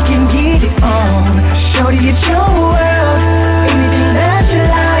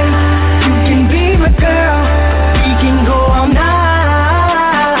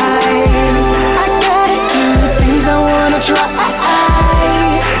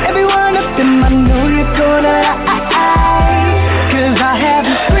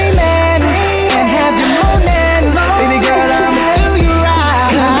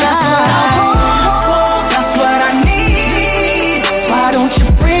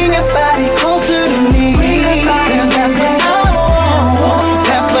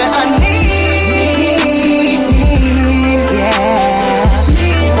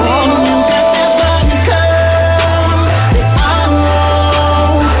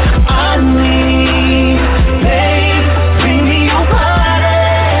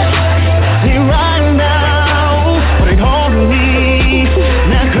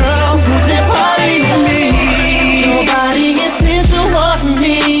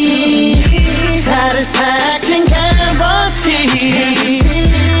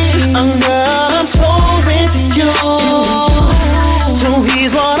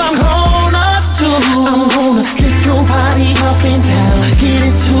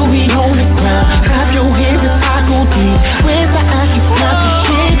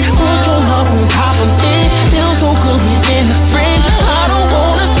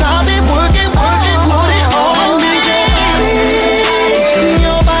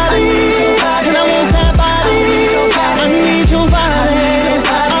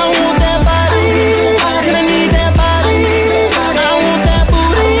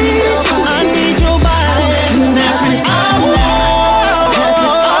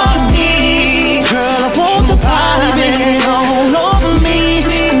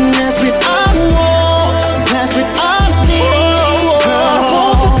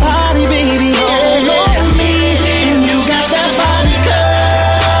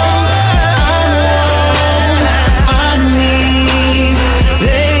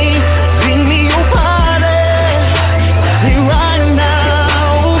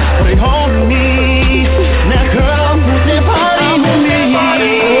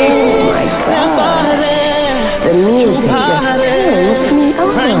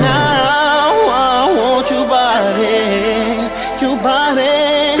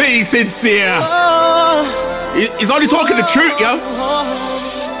 Sincere. He's only talking the truth, yo.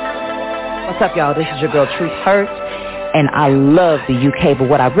 What's up, y'all? This is your girl, Truth Hurts, and I love the UK, but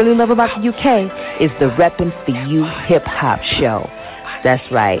what I really love about the UK is the RePPiN4U hip-hop show. That's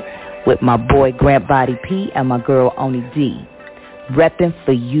right, with my boy Grant Body P and my girl Oni D.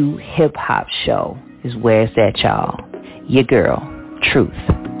 RePPiN4U hip-hop show is where it's at, y'all. Your girl, Truth.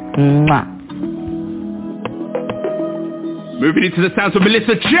 Mwah. Moving into the sounds of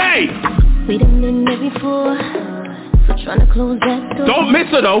Melissa J. We done been there before, so tryna close that door. Don't miss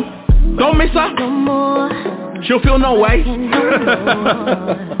her though. Don't miss her. No more. She'll feel no way.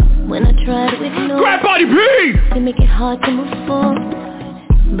 When I try to ignore, Grab Body P! They make it hard to move forward,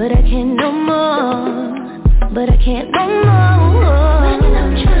 but I can't no more. But I can't no more. When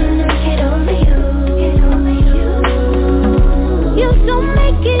I'm trying to get over you, you don't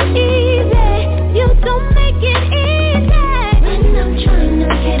make it easy. You don't make it easy. When I'm trying to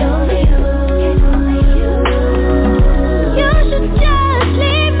get over you, you should just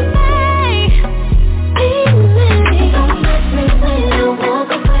leave me. Leave me. Don't miss me when I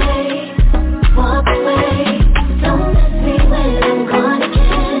walk away. Walk away. Don't miss me when I'm gone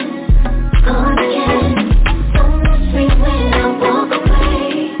again. Gone again. Don't miss me when I walk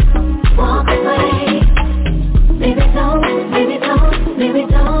away. Walk away. Baby don't, baby don't, baby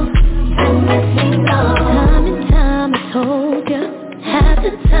don't. Don't miss me no. Time and time I told you, half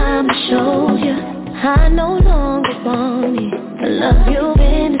the time I showed you, I no longer want it. The love you've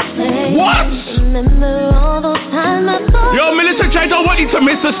been displaying. What? Remember all those times I thought. Yo, Melissa J, don't want you to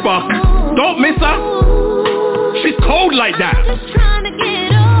miss her, Spock. Don't miss her. She's cold like that. Just trying to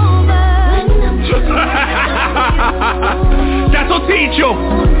get over. That'll teach you.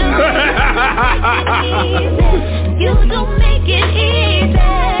 You don't make it easy.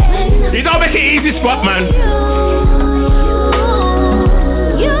 You don't make it easy, Spock, man.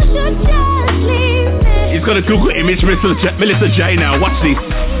 You should just leave me. He's got a Google image Melissa J now. Watch this.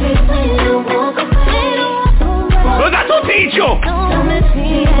 Oh, that'll teach you. Don't miss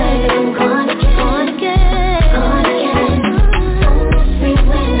me, I'm gone again. Gone again. Gone again. Don't miss me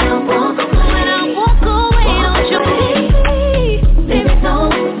when I walk away. When I walk away, don't you please. Baby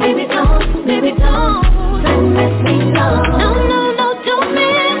don't, baby don't, baby don't. Don't miss me, no. No, no, no, don't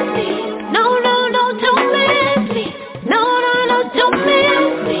miss me. No, no, no, don't miss me. No, no, no, don't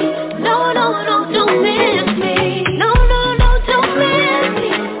miss me. No, no, no, don't miss me. No, no, no, don't miss me.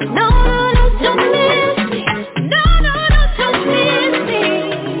 No, no, no, don't miss me. No, no, no, don't miss me.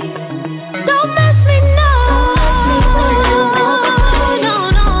 Don't miss me, no. No,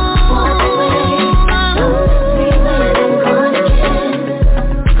 no. Walk away. Don't miss me when I'm gone again.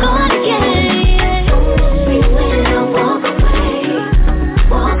 Gone again. Don't miss me when I walk away.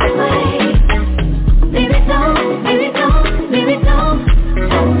 Walk away. Baby don't, baby don't, baby don't.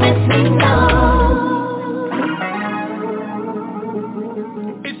 Don't miss me, no.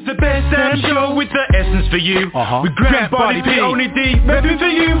 It's the best damn show with the essence for you. With Grant Body P, Only D,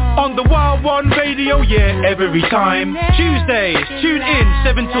 RePPiN4U on the Wild One Radio, yeah, every time. Tuesdays, tune in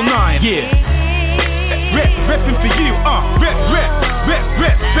 7 till 9, yeah. RePPiN4U, RePPiN4U,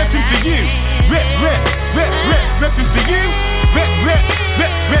 RePPiN4U,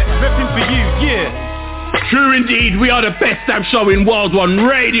 RePPiN4U, yeah. True indeed, we are the best damn show in Wild One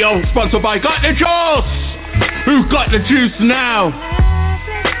Radio, sponsored by Got the Juice. Who got the juice now?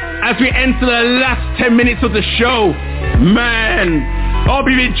 As we enter the last 10 minutes of the show, man, I hope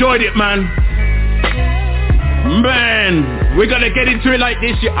you enjoyed it, man. Man, we're gonna get into it like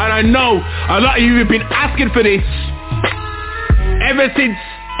this, and I know a lot of you have been asking for this ever since,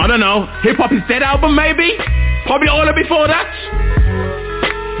 I don't know, Hip Hop Is Dead album maybe? Probably all of before that.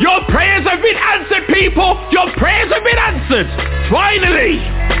 Your prayers have been answered, people! Your prayers have been answered! Finally!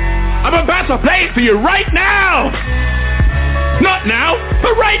 I'm about to play it for you right now! Not now,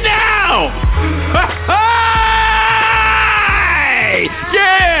 but right now! Hey!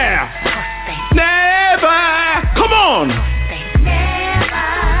 Yeah! Never! Come on!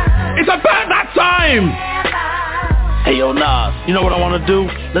 It's about that time! Hey yo Nas, you know what I want to do?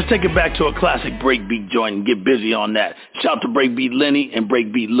 Let's take it back to a classic breakbeat joint and get busy on that. Shout to Breakbeat Lenny and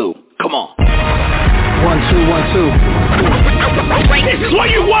Breakbeat Lou. Come on. 1, 2, 1, 2. This is what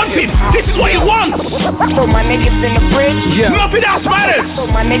you wanted! This is what you want! For my niggas in the bridge. Yeah. Nothing else matters! For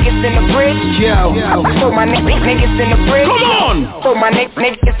my niggas in the bridge. Yo. For my niggas in the bridge. Come on! For my niggas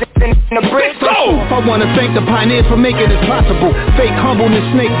in the bridge. Let's go! I wanna thank the pioneers for making it possible. Fake humbleness,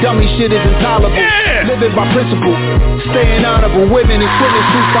 snake dummy shit is intolerable. Yeah. Living by principle, staying honorable. Women in swimming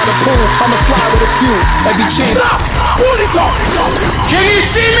suits by the pool. I'ma fly with a few. Every chance. Stop! Pull it off! Can you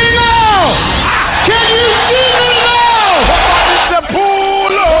see me now? Can you see me now? Somebody's the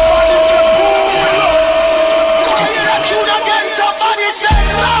pool!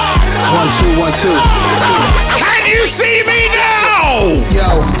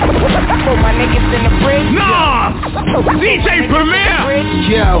 DJ Premier.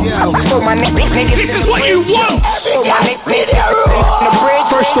 Yo. This is what you want.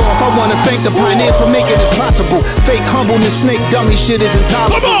 First off, I wanna thank the pioneers for making it possible. Fake humbleness, snake dummy shit is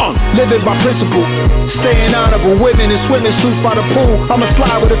intolerable. Come on. Living by principle, staying honorable. Women in swimming suits by the pool. I'ma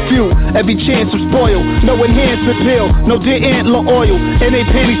slide with a few. Every chance I'm spoiled. No enhancement pill, no dear antler oil, and they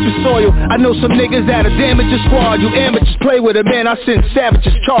pennies for soil. I know some niggas that'll damage your squad. You amateurs play with it, man. I send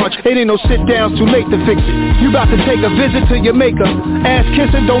savages charge. It ain't no sit downs, too late to fix it. You about to take a visit to your maker. Ass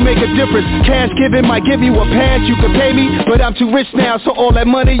kissing don't make a difference. Cash giving might give you a pass. You can pay me, but I'm too rich now, so all that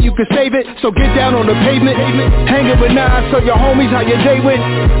money you can save it. So get down on the pavement, hanging with nines, tell your homies how your day went.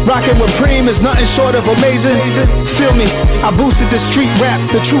 Rocking with Preem is nothing short of amazing. Feel me, I boosted the street rap,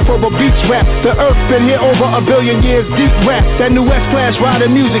 the truth over beach rap. The earth been here over a billion years, deep rap. That new S-Class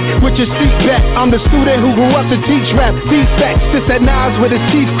riding music with your seat back. I'm the student who grew up to teach rap. These facts, this that Nas with his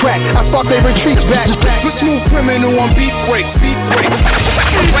teeth crack. I thought they retreats back. The smooth criminal on beat break.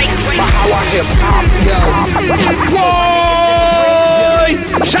 How I hip hop, yo.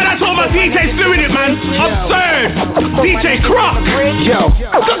 Shout out to all my DJs doing it, man. Absurd. DJ Croc. Yo. When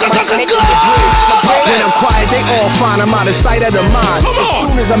I'm quiet, they all fine. I'm out of sight, out of mind. Come on.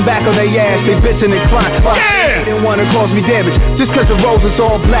 As soon as I'm back on their ass, they bitching and crying. Yeah. They didn't want to cause me damage. Just cause the rose is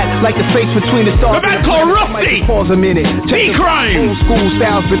all black, like the face between the stars. The man called Rusty. Pause a minute. T-Crime. Old school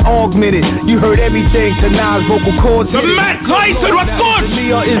style's been augmented. You heard everything to Nas vocal cords. The Matt Tyson, what's good?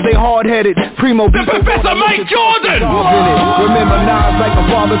 Or is they hard-headed? Primo the Professor Mike Jordan. Remember Nas like a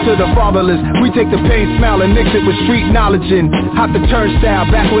father to the fatherless. We take the pain, smile, and mix it with street knowledge and hop the turnstile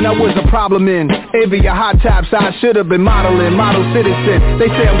back when I was a problem in. Envy your hot tops, I should have been modeling, model citizen. They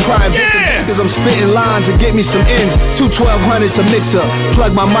say I'm crying because I'm spitting lines to get me some ends. 21200's a mixer.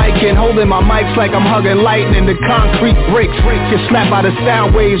 Plug my mic in, holding my mics like I'm hugging lightning. The concrete breaks, get slapped by the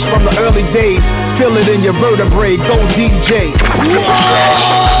sound waves from the early days. Feel it in your vertebrae, go DJ.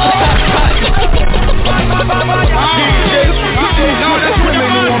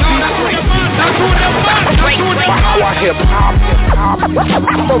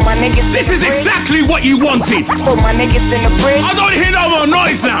 This is exactly what you wanted. For my niggas in the bridge. I don't hear no more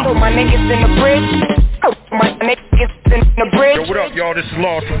noise now. For my niggas in the bridge. My niggas in the bridge. Yo, what up, y'all? This is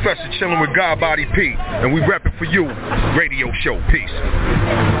Lost Professor chilling with Godbody P, and we repping for you. Radio show. Peace.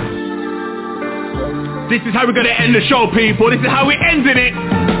 This is how we're gonna end the show, people. This is how we're ending it.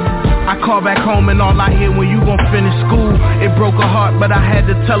 I call back home and all I hear when you gon' finish school. It broke her heart, but I had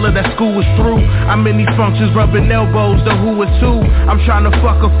to tell her that school was through. I'm in these functions rubbing elbows, the who is who. I'm trying to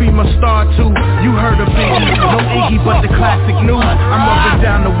fuck a female star too. You heard of Biggie, no Iggy but the classic news. I'm up and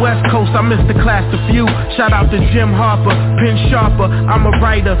down the West Coast, I miss the class of few. Shout out to Jim Harper, Pen Sharper, I'm a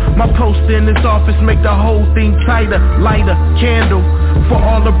writer. My poster in this office make the whole thing tighter. Lighter, candle, for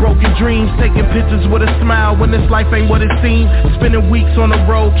all the broken dreams. Taking pictures with a smile when this life ain't what it seems. Spending weeks on the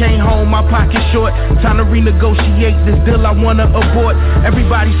road, came home, my pocket short. Time to renegotiate this deal I wanna abort.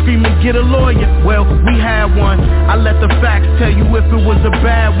 Everybody screaming, get a lawyer. Well, we had one. I let the facts tell you if it was a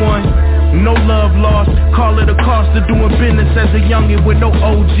bad one. No love lost, call it a cost of doing business as a youngin' with no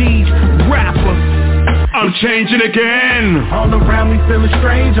OGs. Rapper, I'm changing again. All around me feeling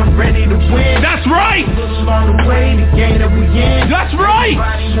strange, I'm ready to win. That's right. Along the way, the game that we in. That's right.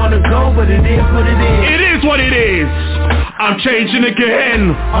 Everybody wanna go, but it is what it is. It is what it is. I'm changing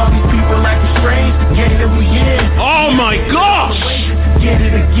again. All these people like the strange, the game that we in. Oh my gosh. Get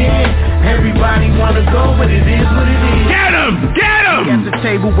it again. Everybody wanna go, but it is what it is. Get him! Get him! At the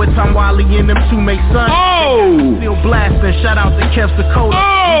table with Tom Wiley and them two make sons. Oh! Still blasting. Shout out to Kev Sakota.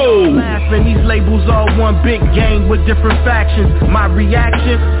 Oh! Laughing. These labels all one big gang with different factions. My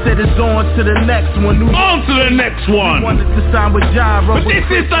reaction said it's on to the next one. On to the next one. Wanted to sign with Gyro. But this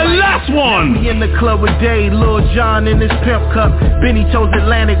is the last one. We in the club with Dave, Lil Jon in his pimp cup. Benny chose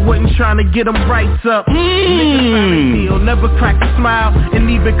Atlantic, wasn't trying to get them rights up. Niggas never crack a smile, and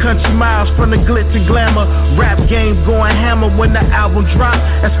even country miles from the glitz and glamour. Rap game going hammer when the album dropped.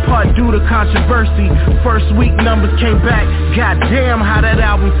 That's part due to controversy. First week numbers came back. Goddamn how that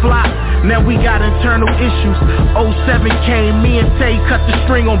album flopped. Now we got internal issues. 07 came, me and Tay cut the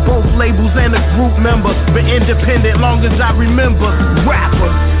string on both labels and a group member. Been independent long as I remember.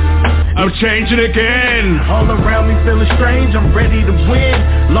 Rapper, I'm changing again. all around me feeling strange, I'm ready to win.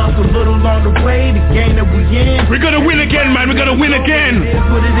 Lost a little along the way, the game that we in. We're gonna win again, man, we're gonna win again. It is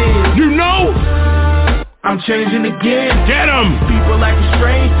what it is. You know? I'm changing again. Get him! People like it's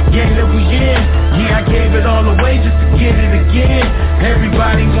strange, the game that we in. Yeah, I gave it all away just to get it again.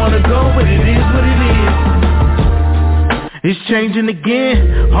 Everybody wanna go, but it is what it is. It's changing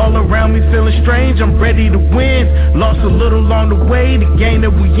again, all around me feeling strange, I'm ready to win. Lost a little along the way, the game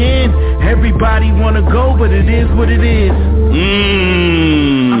that we in. Everybody wanna go, but it is what it is.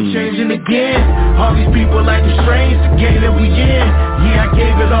 I'm changing again, all these people acting strange, the game that we in. Yeah, I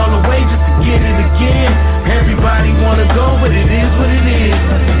gave it all away just to get it again. Everybody wanna go, but it is what it is.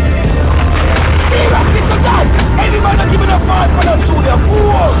 Anybody giving a five for them to their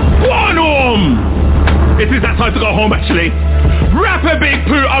poor? One home! It is that time to go home actually. Rapper Big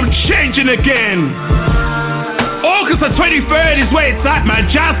Pooh, I'm changing again. August the 23rd is where it's at, man.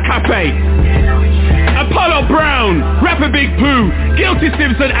 Jazz Cafe. Apollo Brown, Rapper Big Pooh, Guilty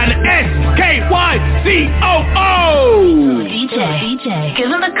Simpson, and SKYCOO. DJ, give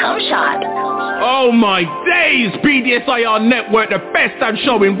him a cum shot. Oh my days, BDSIR Network, the best damn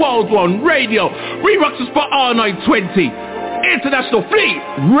show in World One Radio. We rock the spot R920, International Fleet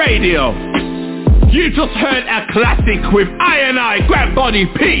Radio. You just heard a classic with I Grab Body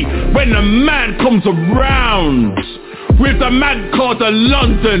P, When the Man Comes Around, with the man called the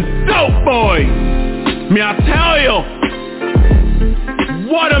London Dope Boy. May I tell you,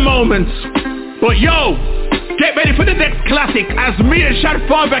 what a moment. But yo, get ready for the next classic as me and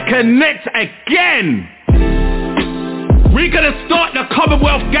Shadfather connect again. We're gonna start the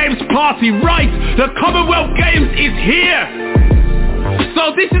Commonwealth Games party right. The Commonwealth Games is here.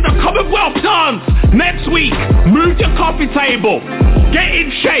 So this is the Commonwealth dance. Next week, move your coffee table. Get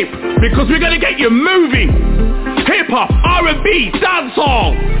in shape, because we're going to get you moving. Hip-hop, R&B,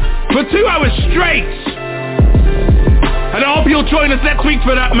 dancehall, for 2 hours straight. And I hope you'll join us next week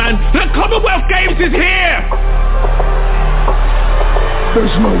for that, man. The Commonwealth Games is here.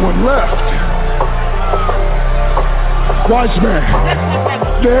 There's no one left. Wise man,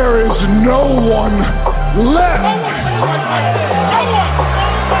 there is no one left.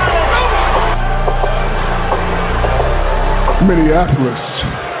 Minneapolis.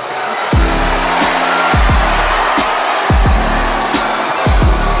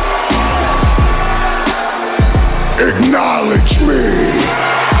 Acknowledge me.